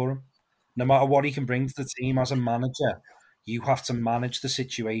game for him. No matter what he can bring to the team as a manager, you have to manage the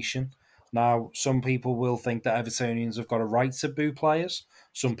situation. Now, some people will think that Evertonians have got a right to boo players.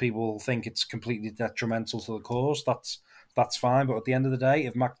 Some people will think it's completely detrimental to the cause. That's fine. But at the end of the day,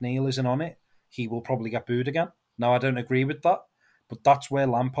 if McNeil isn't on it, he will probably get booed again. Now, I don't agree with that, but that's where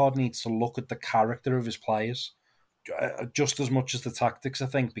Lampard needs to look at the character of his players just as much as the tactics, I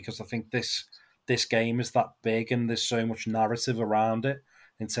think, because I think this game is that big and there's so much narrative around it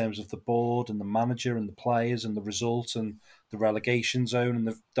in terms of the board and the manager and the players and the results and the relegation zone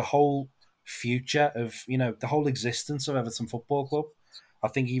and the whole future of, the whole existence of Everton Football Club. I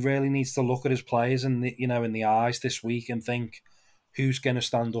think he really needs to look at his players in the eyes this week and think, who's going to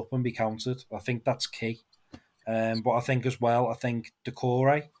stand up and be counted? I think that's key. But I think as well,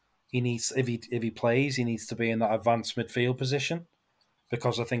 Decore, he needs, if he plays, he needs to be in that advanced midfield position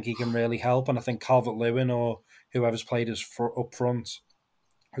because I think he can really help. And I think Calvert-Lewin or whoever's played up front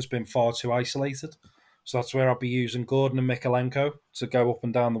has been far too isolated. So that's where I'll be using Gordon and Mikalenko to go up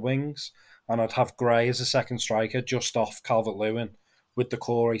and down the wings. And I'd have Gray as a second striker just off Calvert-Lewin with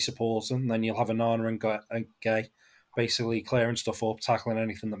Decore supporting. And then you'll have Onana and Gay basically clearing stuff up, tackling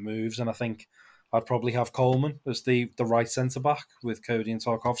anything that moves. And I think I'd probably have Coleman as the right centre-back with Cody and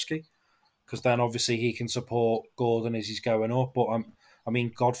Tarkowski, because then obviously he can support Gordon as he's going up. But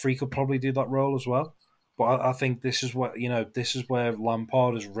Godfrey could probably do that role as well. But I think this is where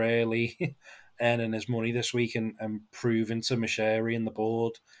Lampard is really earning his money this week and proving to Moshiri and the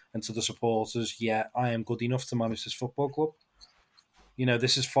board and to the supporters, I am good enough to manage this football club.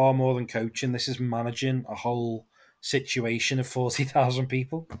 This is far more than coaching. This is managing a whole situation of 40,000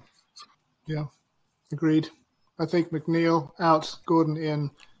 people. Yeah, agreed. I think McNeil out, Gordon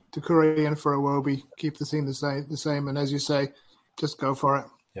in, Decore in for Iwobi. Keep the team the same. And as you say, just go for it.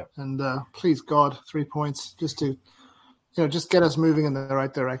 Yeah. And please God, 3 points just to, just get us moving in the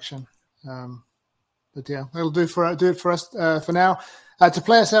right direction. But yeah, that'll do it for us for now. To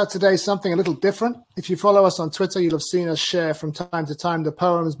play us out today, something a little different. If you follow us on Twitter, you'll have seen us share from time to time the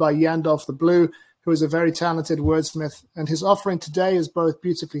poems by Yandolf the Blue, who is a very talented wordsmith. And his offering today is both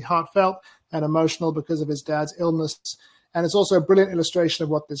beautifully heartfelt and emotional because of his dad's illness. And it's also a brilliant illustration of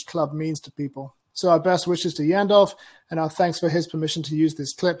what this club means to people. So our best wishes to Yandolf, and our thanks for his permission to use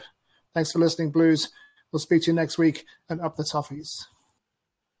this clip. Thanks for listening, Blues. We'll speak to you next week, and up the Toffees.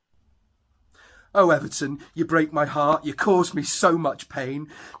 Oh, Everton, you break my heart, you cause me so much pain.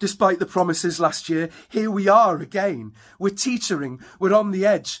 Despite the promises last year, here we are again. We're teetering, we're on the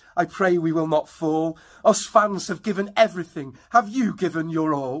edge, I pray we will not fall. Us fans have given everything, have you given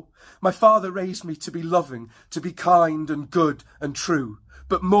your all? My father raised me to be loving, to be kind and good and true.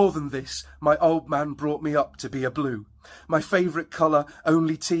 But more than this, my old man brought me up to be a blue. My favourite colour,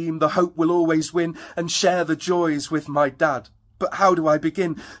 only team, the hope will always win and share the joys with my dad. But how do I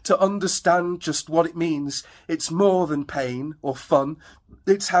begin to understand just what it means? It's more than pain or fun.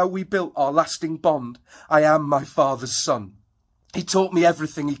 It's how we built our lasting bond. I am my father's son. He taught me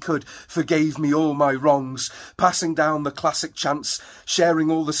everything he could, forgave me all my wrongs, passing down the classic chants,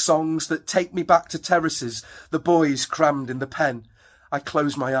 sharing all the songs that take me back to terraces, the boys crammed in the pen. I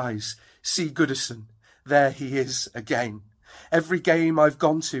close my eyes, see Goodison. There he is again. Every game I've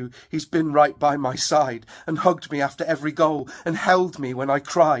gone to, he's been right by my side and hugged me after every goal and held me when I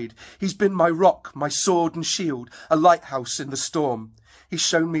cried. He's been my rock, my sword and shield, a lighthouse in the storm. He's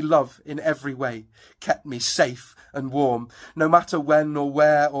shown me love in every way, kept me safe and warm. No matter when or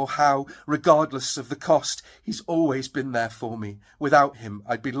where or how, regardless of the cost, he's always been there for me. Without him,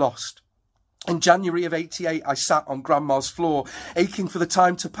 I'd be lost. In January of '88, I sat on Grandma's floor, aching for the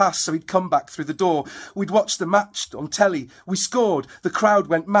time to pass so he'd come back through the door. We'd watched the match on telly. We scored. The crowd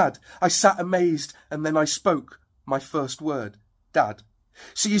went mad. I sat amazed, and then I spoke my first word, Dad.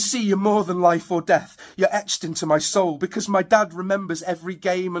 So you see, you're more than life or death. You're etched into my soul because my dad remembers every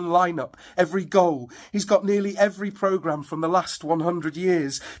game and lineup, every goal. He's got nearly every programme from the last 100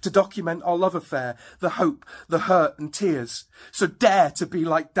 years to document our love affair, the hope, the hurt and tears. So dare to be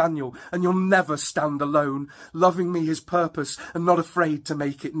like Daniel and you'll never stand alone, loving me his purpose and not afraid to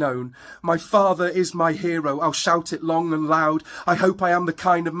make it known. My father is my hero. I'll shout it long and loud. I hope I am the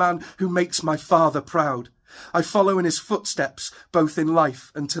kind of man who makes my father proud. I follow in his footsteps, both in life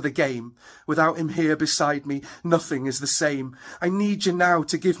and to the game. Without him here beside me, nothing is the same. I need you now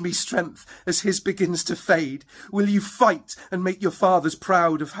to give me strength as his begins to fade. Will you fight and make your fathers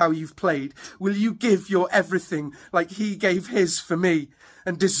proud of how you've played? Will you give your everything like he gave his for me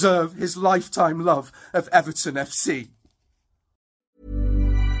and deserve his lifetime love of Everton FC?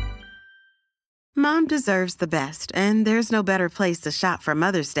 Mom deserves the best, and there's no better place to shop for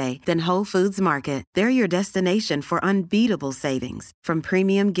Mother's Day than Whole Foods Market. They're your destination for unbeatable savings, from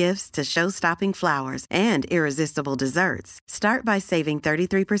premium gifts to show-stopping flowers and irresistible desserts. Start by saving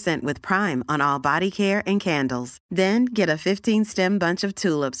 33% with Prime on all body care and candles. Then get a 15-stem bunch of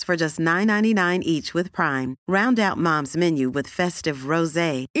tulips for just $9.99 each with Prime. Round out Mom's menu with festive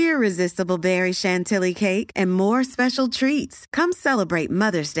rosé, irresistible berry chantilly cake, and more special treats. Come celebrate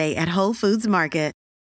Mother's Day at Whole Foods Market.